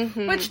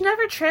 Mm-hmm. Which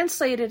never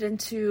translated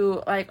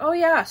into, like, oh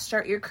yeah,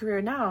 start your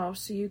career now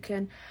so you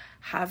can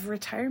have a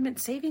retirement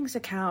savings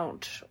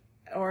account,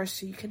 or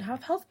so you can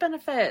have health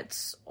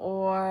benefits,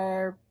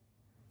 or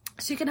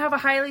so you can have a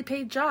highly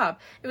paid job.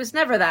 It was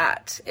never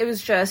that. It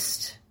was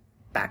just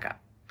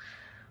backup.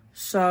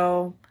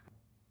 So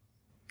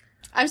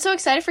I'm so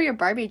excited for your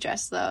Barbie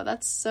dress, though.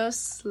 That's so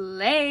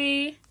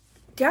slay.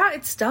 Yeah,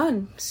 it's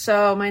done.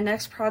 So my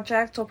next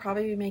project will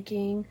probably be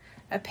making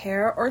a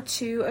pair or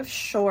two of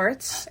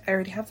shorts. I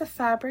already have the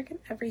fabric and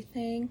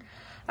everything.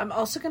 I'm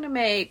also going to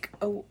make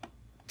a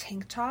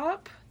tank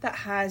top that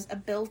has a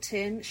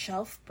built-in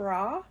shelf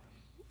bra.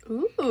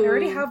 Ooh. I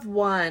already have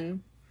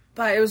one,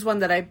 but it was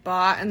one that I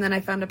bought, and then I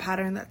found a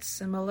pattern that's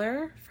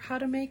similar for how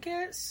to make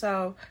it.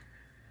 So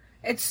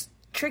it's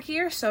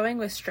trickier sewing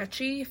with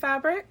stretchy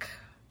fabric,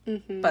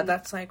 but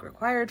that's, like,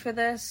 required for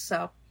this.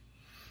 So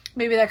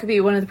maybe that could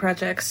be one of the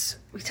projects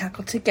we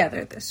tackle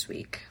together this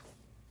week.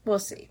 We'll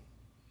see.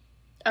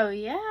 Oh,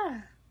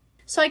 yeah.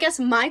 So I guess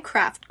my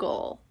craft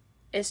goal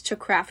is to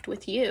craft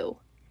with you.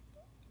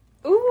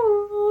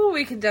 Ooh,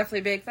 we can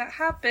definitely make that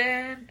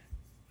happen.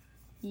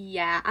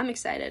 Yeah, I'm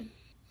excited.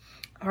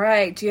 All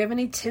right, do you have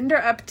any Tinder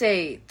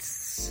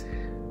updates?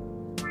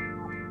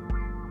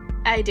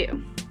 I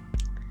do.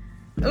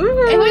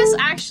 Ooh. It was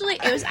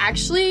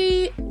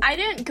actually, I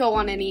didn't go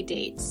on any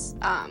dates,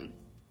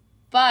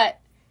 but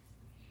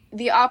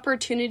the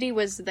opportunity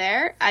was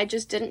there. I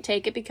just didn't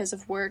take it because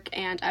of work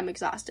and I'm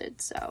exhausted,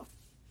 so.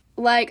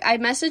 Like, I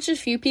messaged a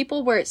few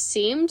people where it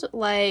seemed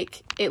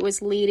like it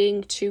was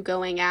leading to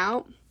going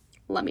out.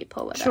 Let me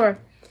pull it up. Sure.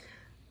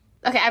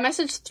 Okay, I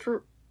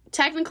messaged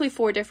technically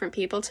 4 different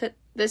people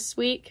this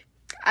week.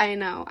 I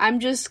know. I'm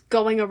just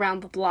going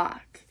around the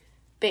block,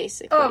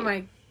 basically. Oh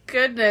my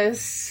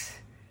goodness.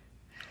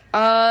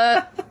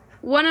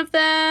 One of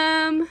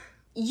them,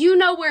 you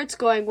know where it's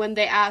going when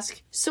they ask,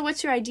 so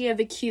what's your idea of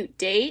a cute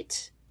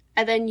date?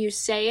 And then you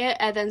say it,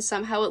 and then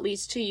somehow it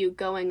leads to you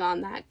going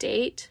on that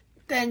date.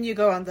 Then you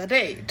go on the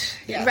date.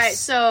 Yes. Right,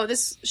 so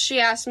she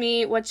asked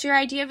me, what's your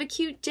idea of a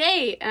cute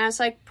date? And I was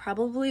like,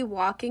 probably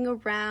walking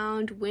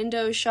around,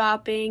 window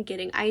shopping,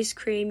 getting ice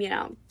cream, you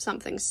know,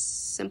 something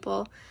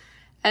simple.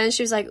 And then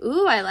she was like,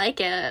 ooh, I like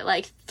it.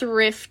 Like,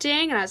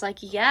 thrifting? And I was like,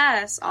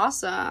 yes,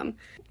 awesome.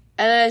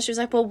 And then she was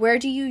like, well, where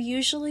do you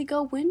usually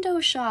go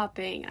window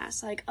shopping? And I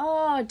was like,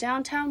 oh,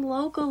 downtown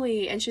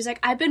locally. And she was like,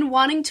 I've been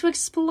wanting to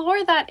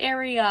explore that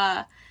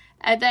area.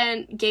 And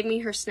then gave me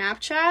her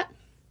Snapchat.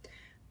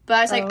 But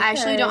I was like, I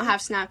actually don't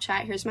have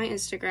Snapchat. Here's my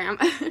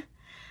Instagram.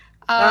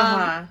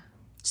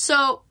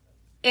 So,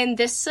 in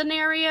this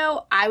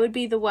scenario, I would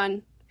be the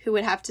one who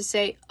would have to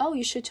say, oh,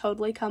 you should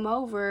totally come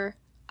over.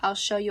 I'll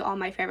show you all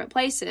my favorite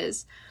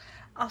places.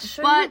 I'll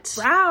show you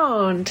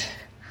around.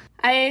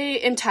 I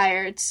am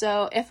tired,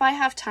 so if I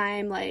have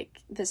time, like,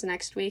 this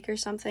next week or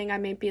something, I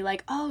may be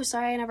like, oh,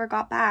 sorry, I never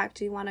got back.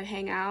 Do you want to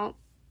hang out?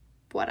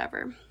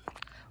 Whatever.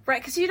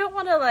 Right, because you don't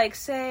want to, like,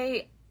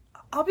 say,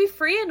 I'll be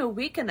free in a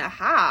week and a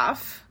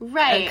half.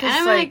 Right. Because,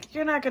 and like,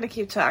 you're not going to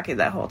keep talking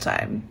that whole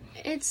time.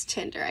 It's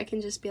Tinder. I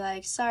can just be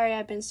like, sorry,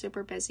 I've been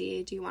super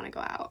busy. Do you want to go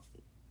out?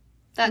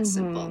 That's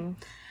simple.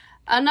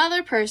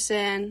 Another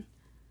person,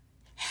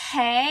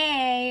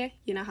 hey,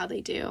 you know how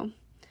they do.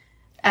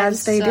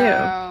 As they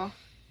do.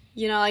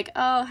 You know, like,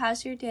 oh,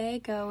 how's your day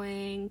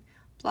going?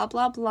 Blah,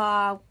 blah,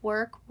 blah.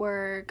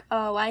 Work.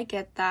 Oh, I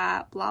get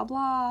that. Blah,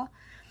 blah.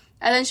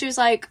 And then she was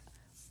like,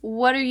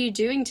 what are you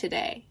doing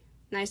today?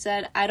 And I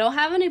said, I don't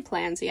have any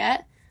plans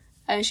yet.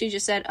 And she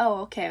just said,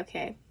 oh,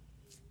 okay.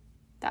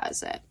 That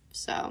was it.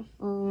 So,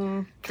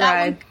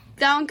 that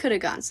one could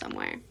have gone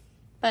somewhere.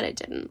 But it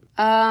didn't.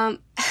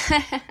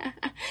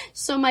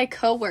 So my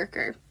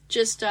coworker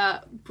just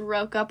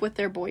broke up with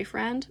their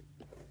boyfriend.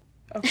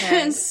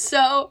 Okay. And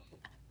so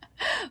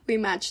we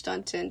matched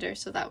on Tinder,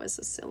 so that was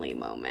a silly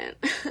moment.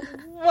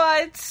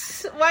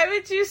 What? Why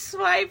would you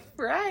swipe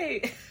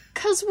right?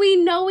 Because we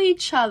know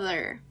each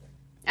other.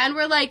 And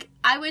we're like,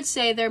 I would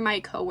say they're my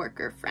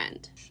coworker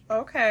friend.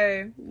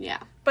 Okay.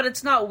 Yeah. But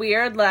it's not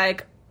weird,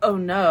 like, oh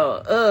no,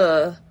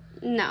 ugh.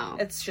 No.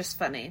 It's just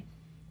funny.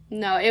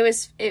 No, it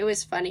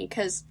was funny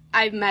because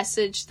I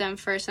messaged them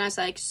first and I was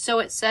like, so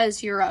it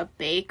says you're a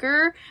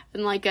baker?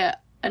 And like an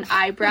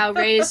eyebrow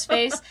raised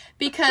face.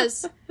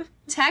 Because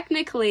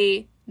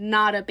technically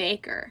not a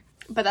baker.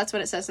 But that's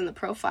what it says in the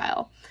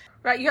profile.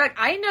 Right, you're like,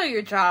 I know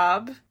your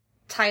job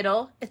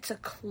title. It's a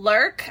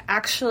clerk,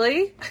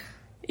 actually.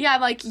 Yeah,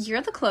 I'm like,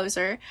 you're the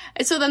closer.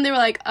 And so then they were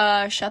like,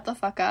 shut the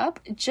fuck up.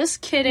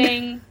 Just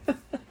kidding.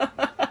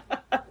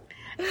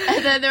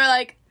 And then they were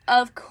like,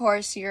 of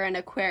course you're an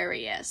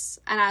Aquarius.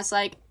 And I was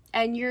like,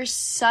 and you're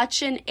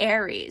such an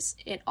Aries.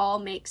 It all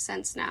makes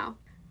sense now.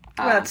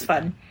 That's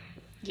fun.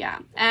 Yeah.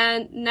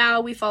 And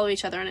now we follow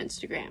each other on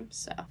Instagram,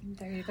 so.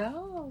 There you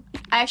go.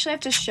 I actually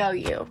have to show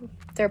you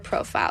their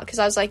profile, because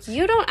I was like,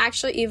 you don't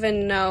actually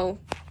even know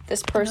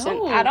this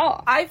person at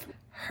all. I've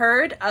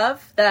heard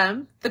of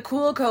them, the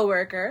cool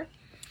coworker.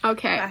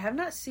 Okay. I have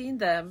not seen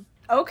them.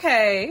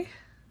 Okay.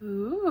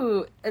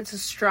 Ooh, it's a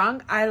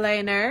strong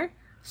eyeliner,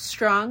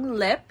 strong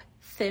lip,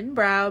 thin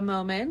brow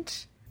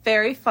moment.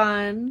 Very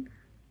fun.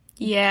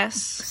 Yes.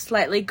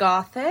 Slightly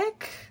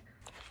gothic.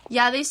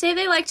 Yeah, they say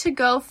they like to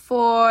go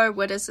for,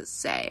 what does it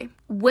say?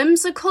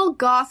 Whimsical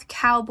goth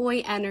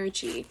cowboy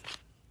energy.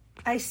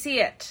 I see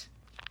it.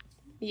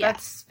 Yeah.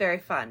 That's very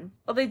fun.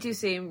 Well, they do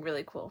seem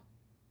really cool.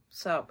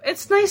 So,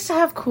 it's nice to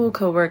have cool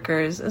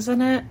coworkers,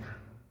 isn't it?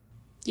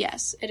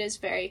 Yes, it is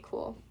very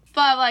cool.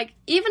 But, like,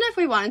 even if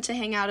we wanted to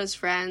hang out as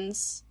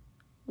friends,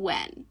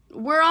 when?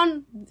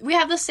 We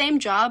have the same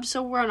job,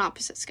 so we're on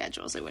opposite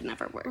schedules. It would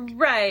never work.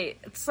 Right.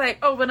 It's like,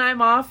 oh, when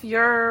I'm off,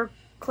 you're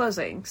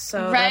closing,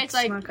 so right, that's it's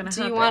like, not gonna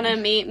do happen. you want to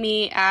meet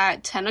me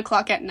at 10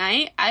 o'clock at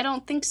night? I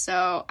don't think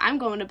so. I'm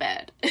going to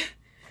bed.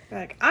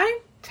 Like, I'm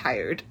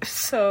tired,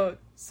 so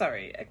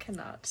sorry, I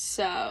cannot.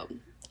 So,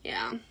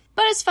 yeah.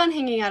 But it's fun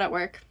hanging out at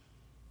work.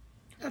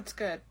 That's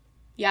good.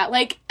 Yeah,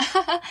 like,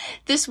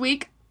 this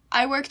week,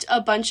 I worked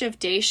a bunch of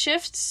day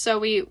shifts, so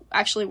we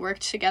actually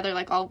worked together,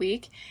 like, all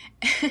week.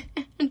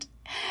 And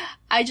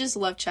I just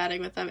love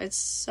chatting with them. It's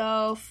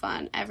so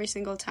fun every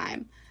single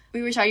time.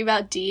 We were talking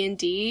about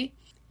D&D,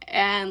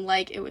 and,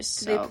 like, it was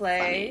so Do they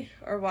play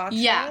funny. or watch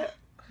Yeah, it?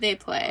 they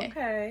play.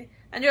 Okay.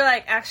 And you're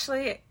like,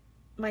 actually,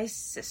 my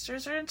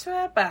sisters are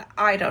into it, but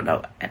I don't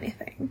know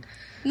anything.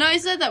 No, I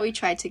said that we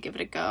tried to give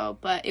it a go,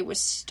 but it was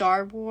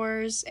Star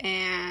Wars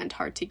and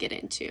hard to get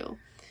into.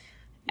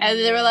 And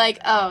they were like,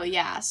 oh,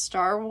 yeah,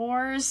 Star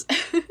Wars.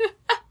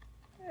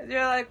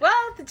 You're like,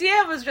 well, the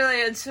DM was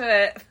really into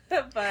it,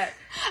 but...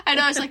 I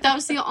know, it's like, that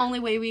was the only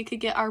way we could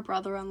get our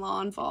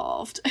brother-in-law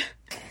involved.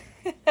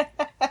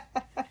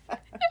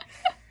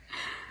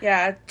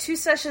 Yeah, 2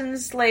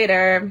 sessions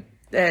later,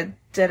 it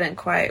didn't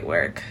quite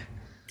work.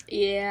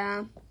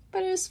 Yeah,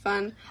 but it was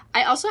fun.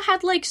 I also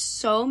had, like,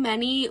 so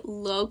many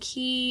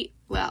low-key...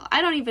 Well,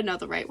 I don't even know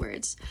the right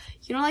words.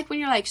 You know, like, when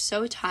you're, like,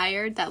 so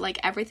tired that, like,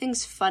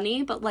 everything's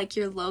funny, but, like,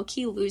 you're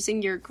low-key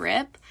losing your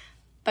grip,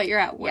 but you're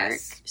at work.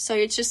 Yes. So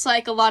it's just,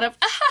 like, a lot of,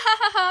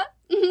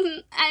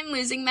 I'm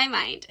losing my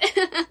mind.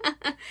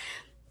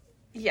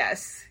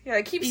 Yes. Yeah,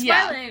 like, keep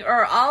smiling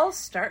or I'll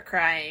start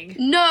crying.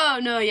 No,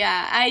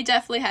 yeah. I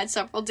definitely had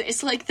several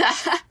days like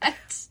that.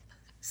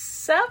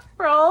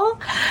 Several?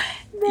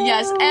 No.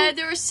 Yes, and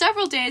there were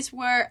several days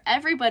where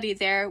everybody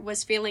there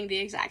was feeling the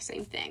exact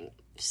same thing.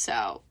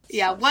 So,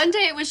 yeah, one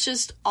day it was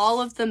just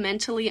all of the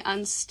mentally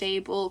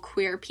unstable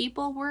queer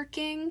people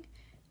working.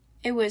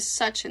 It was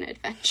such an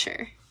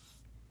adventure.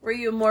 Were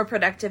you more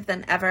productive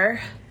than ever?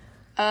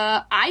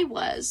 I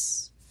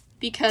was.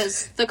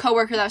 Because the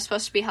coworker that was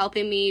supposed to be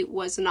helping me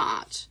was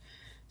not.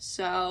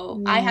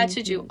 So I had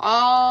to do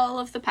all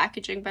of the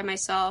packaging by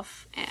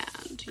myself,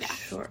 and yeah.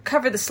 Sure.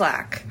 Cover the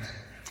slack.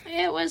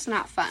 It was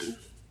not fun.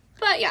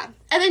 But yeah.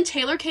 And then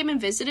Taylor came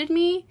and visited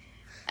me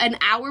an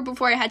hour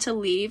before I had to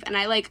leave, and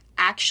I, like,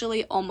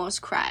 actually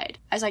almost cried.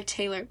 I was like,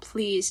 Taylor,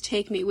 please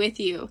take me with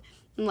you.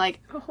 And,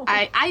 like,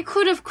 I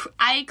could have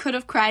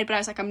cried, but I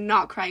was like, I'm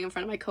not crying in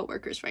front of my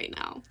coworkers right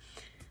now.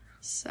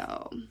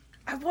 So...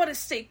 I want to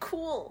stay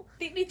cool.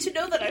 They need to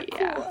know that I'm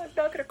cool. I'm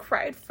not going to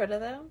cry in front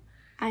of them.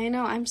 I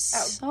know, I'm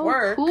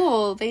so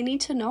cool. They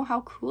need to know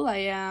how cool I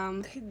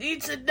am. They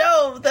need to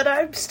know that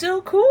I'm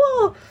still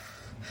cool.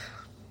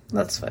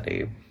 That's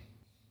funny.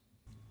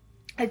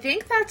 I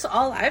think that's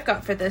all I've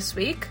got for this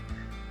week.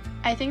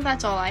 I think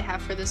that's all I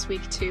have for this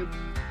week, too.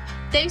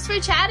 Thanks for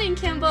chatting,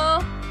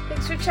 Kimball.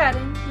 Thanks for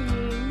chatting,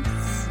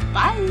 Kings.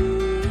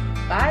 Bye.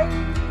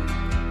 Bye.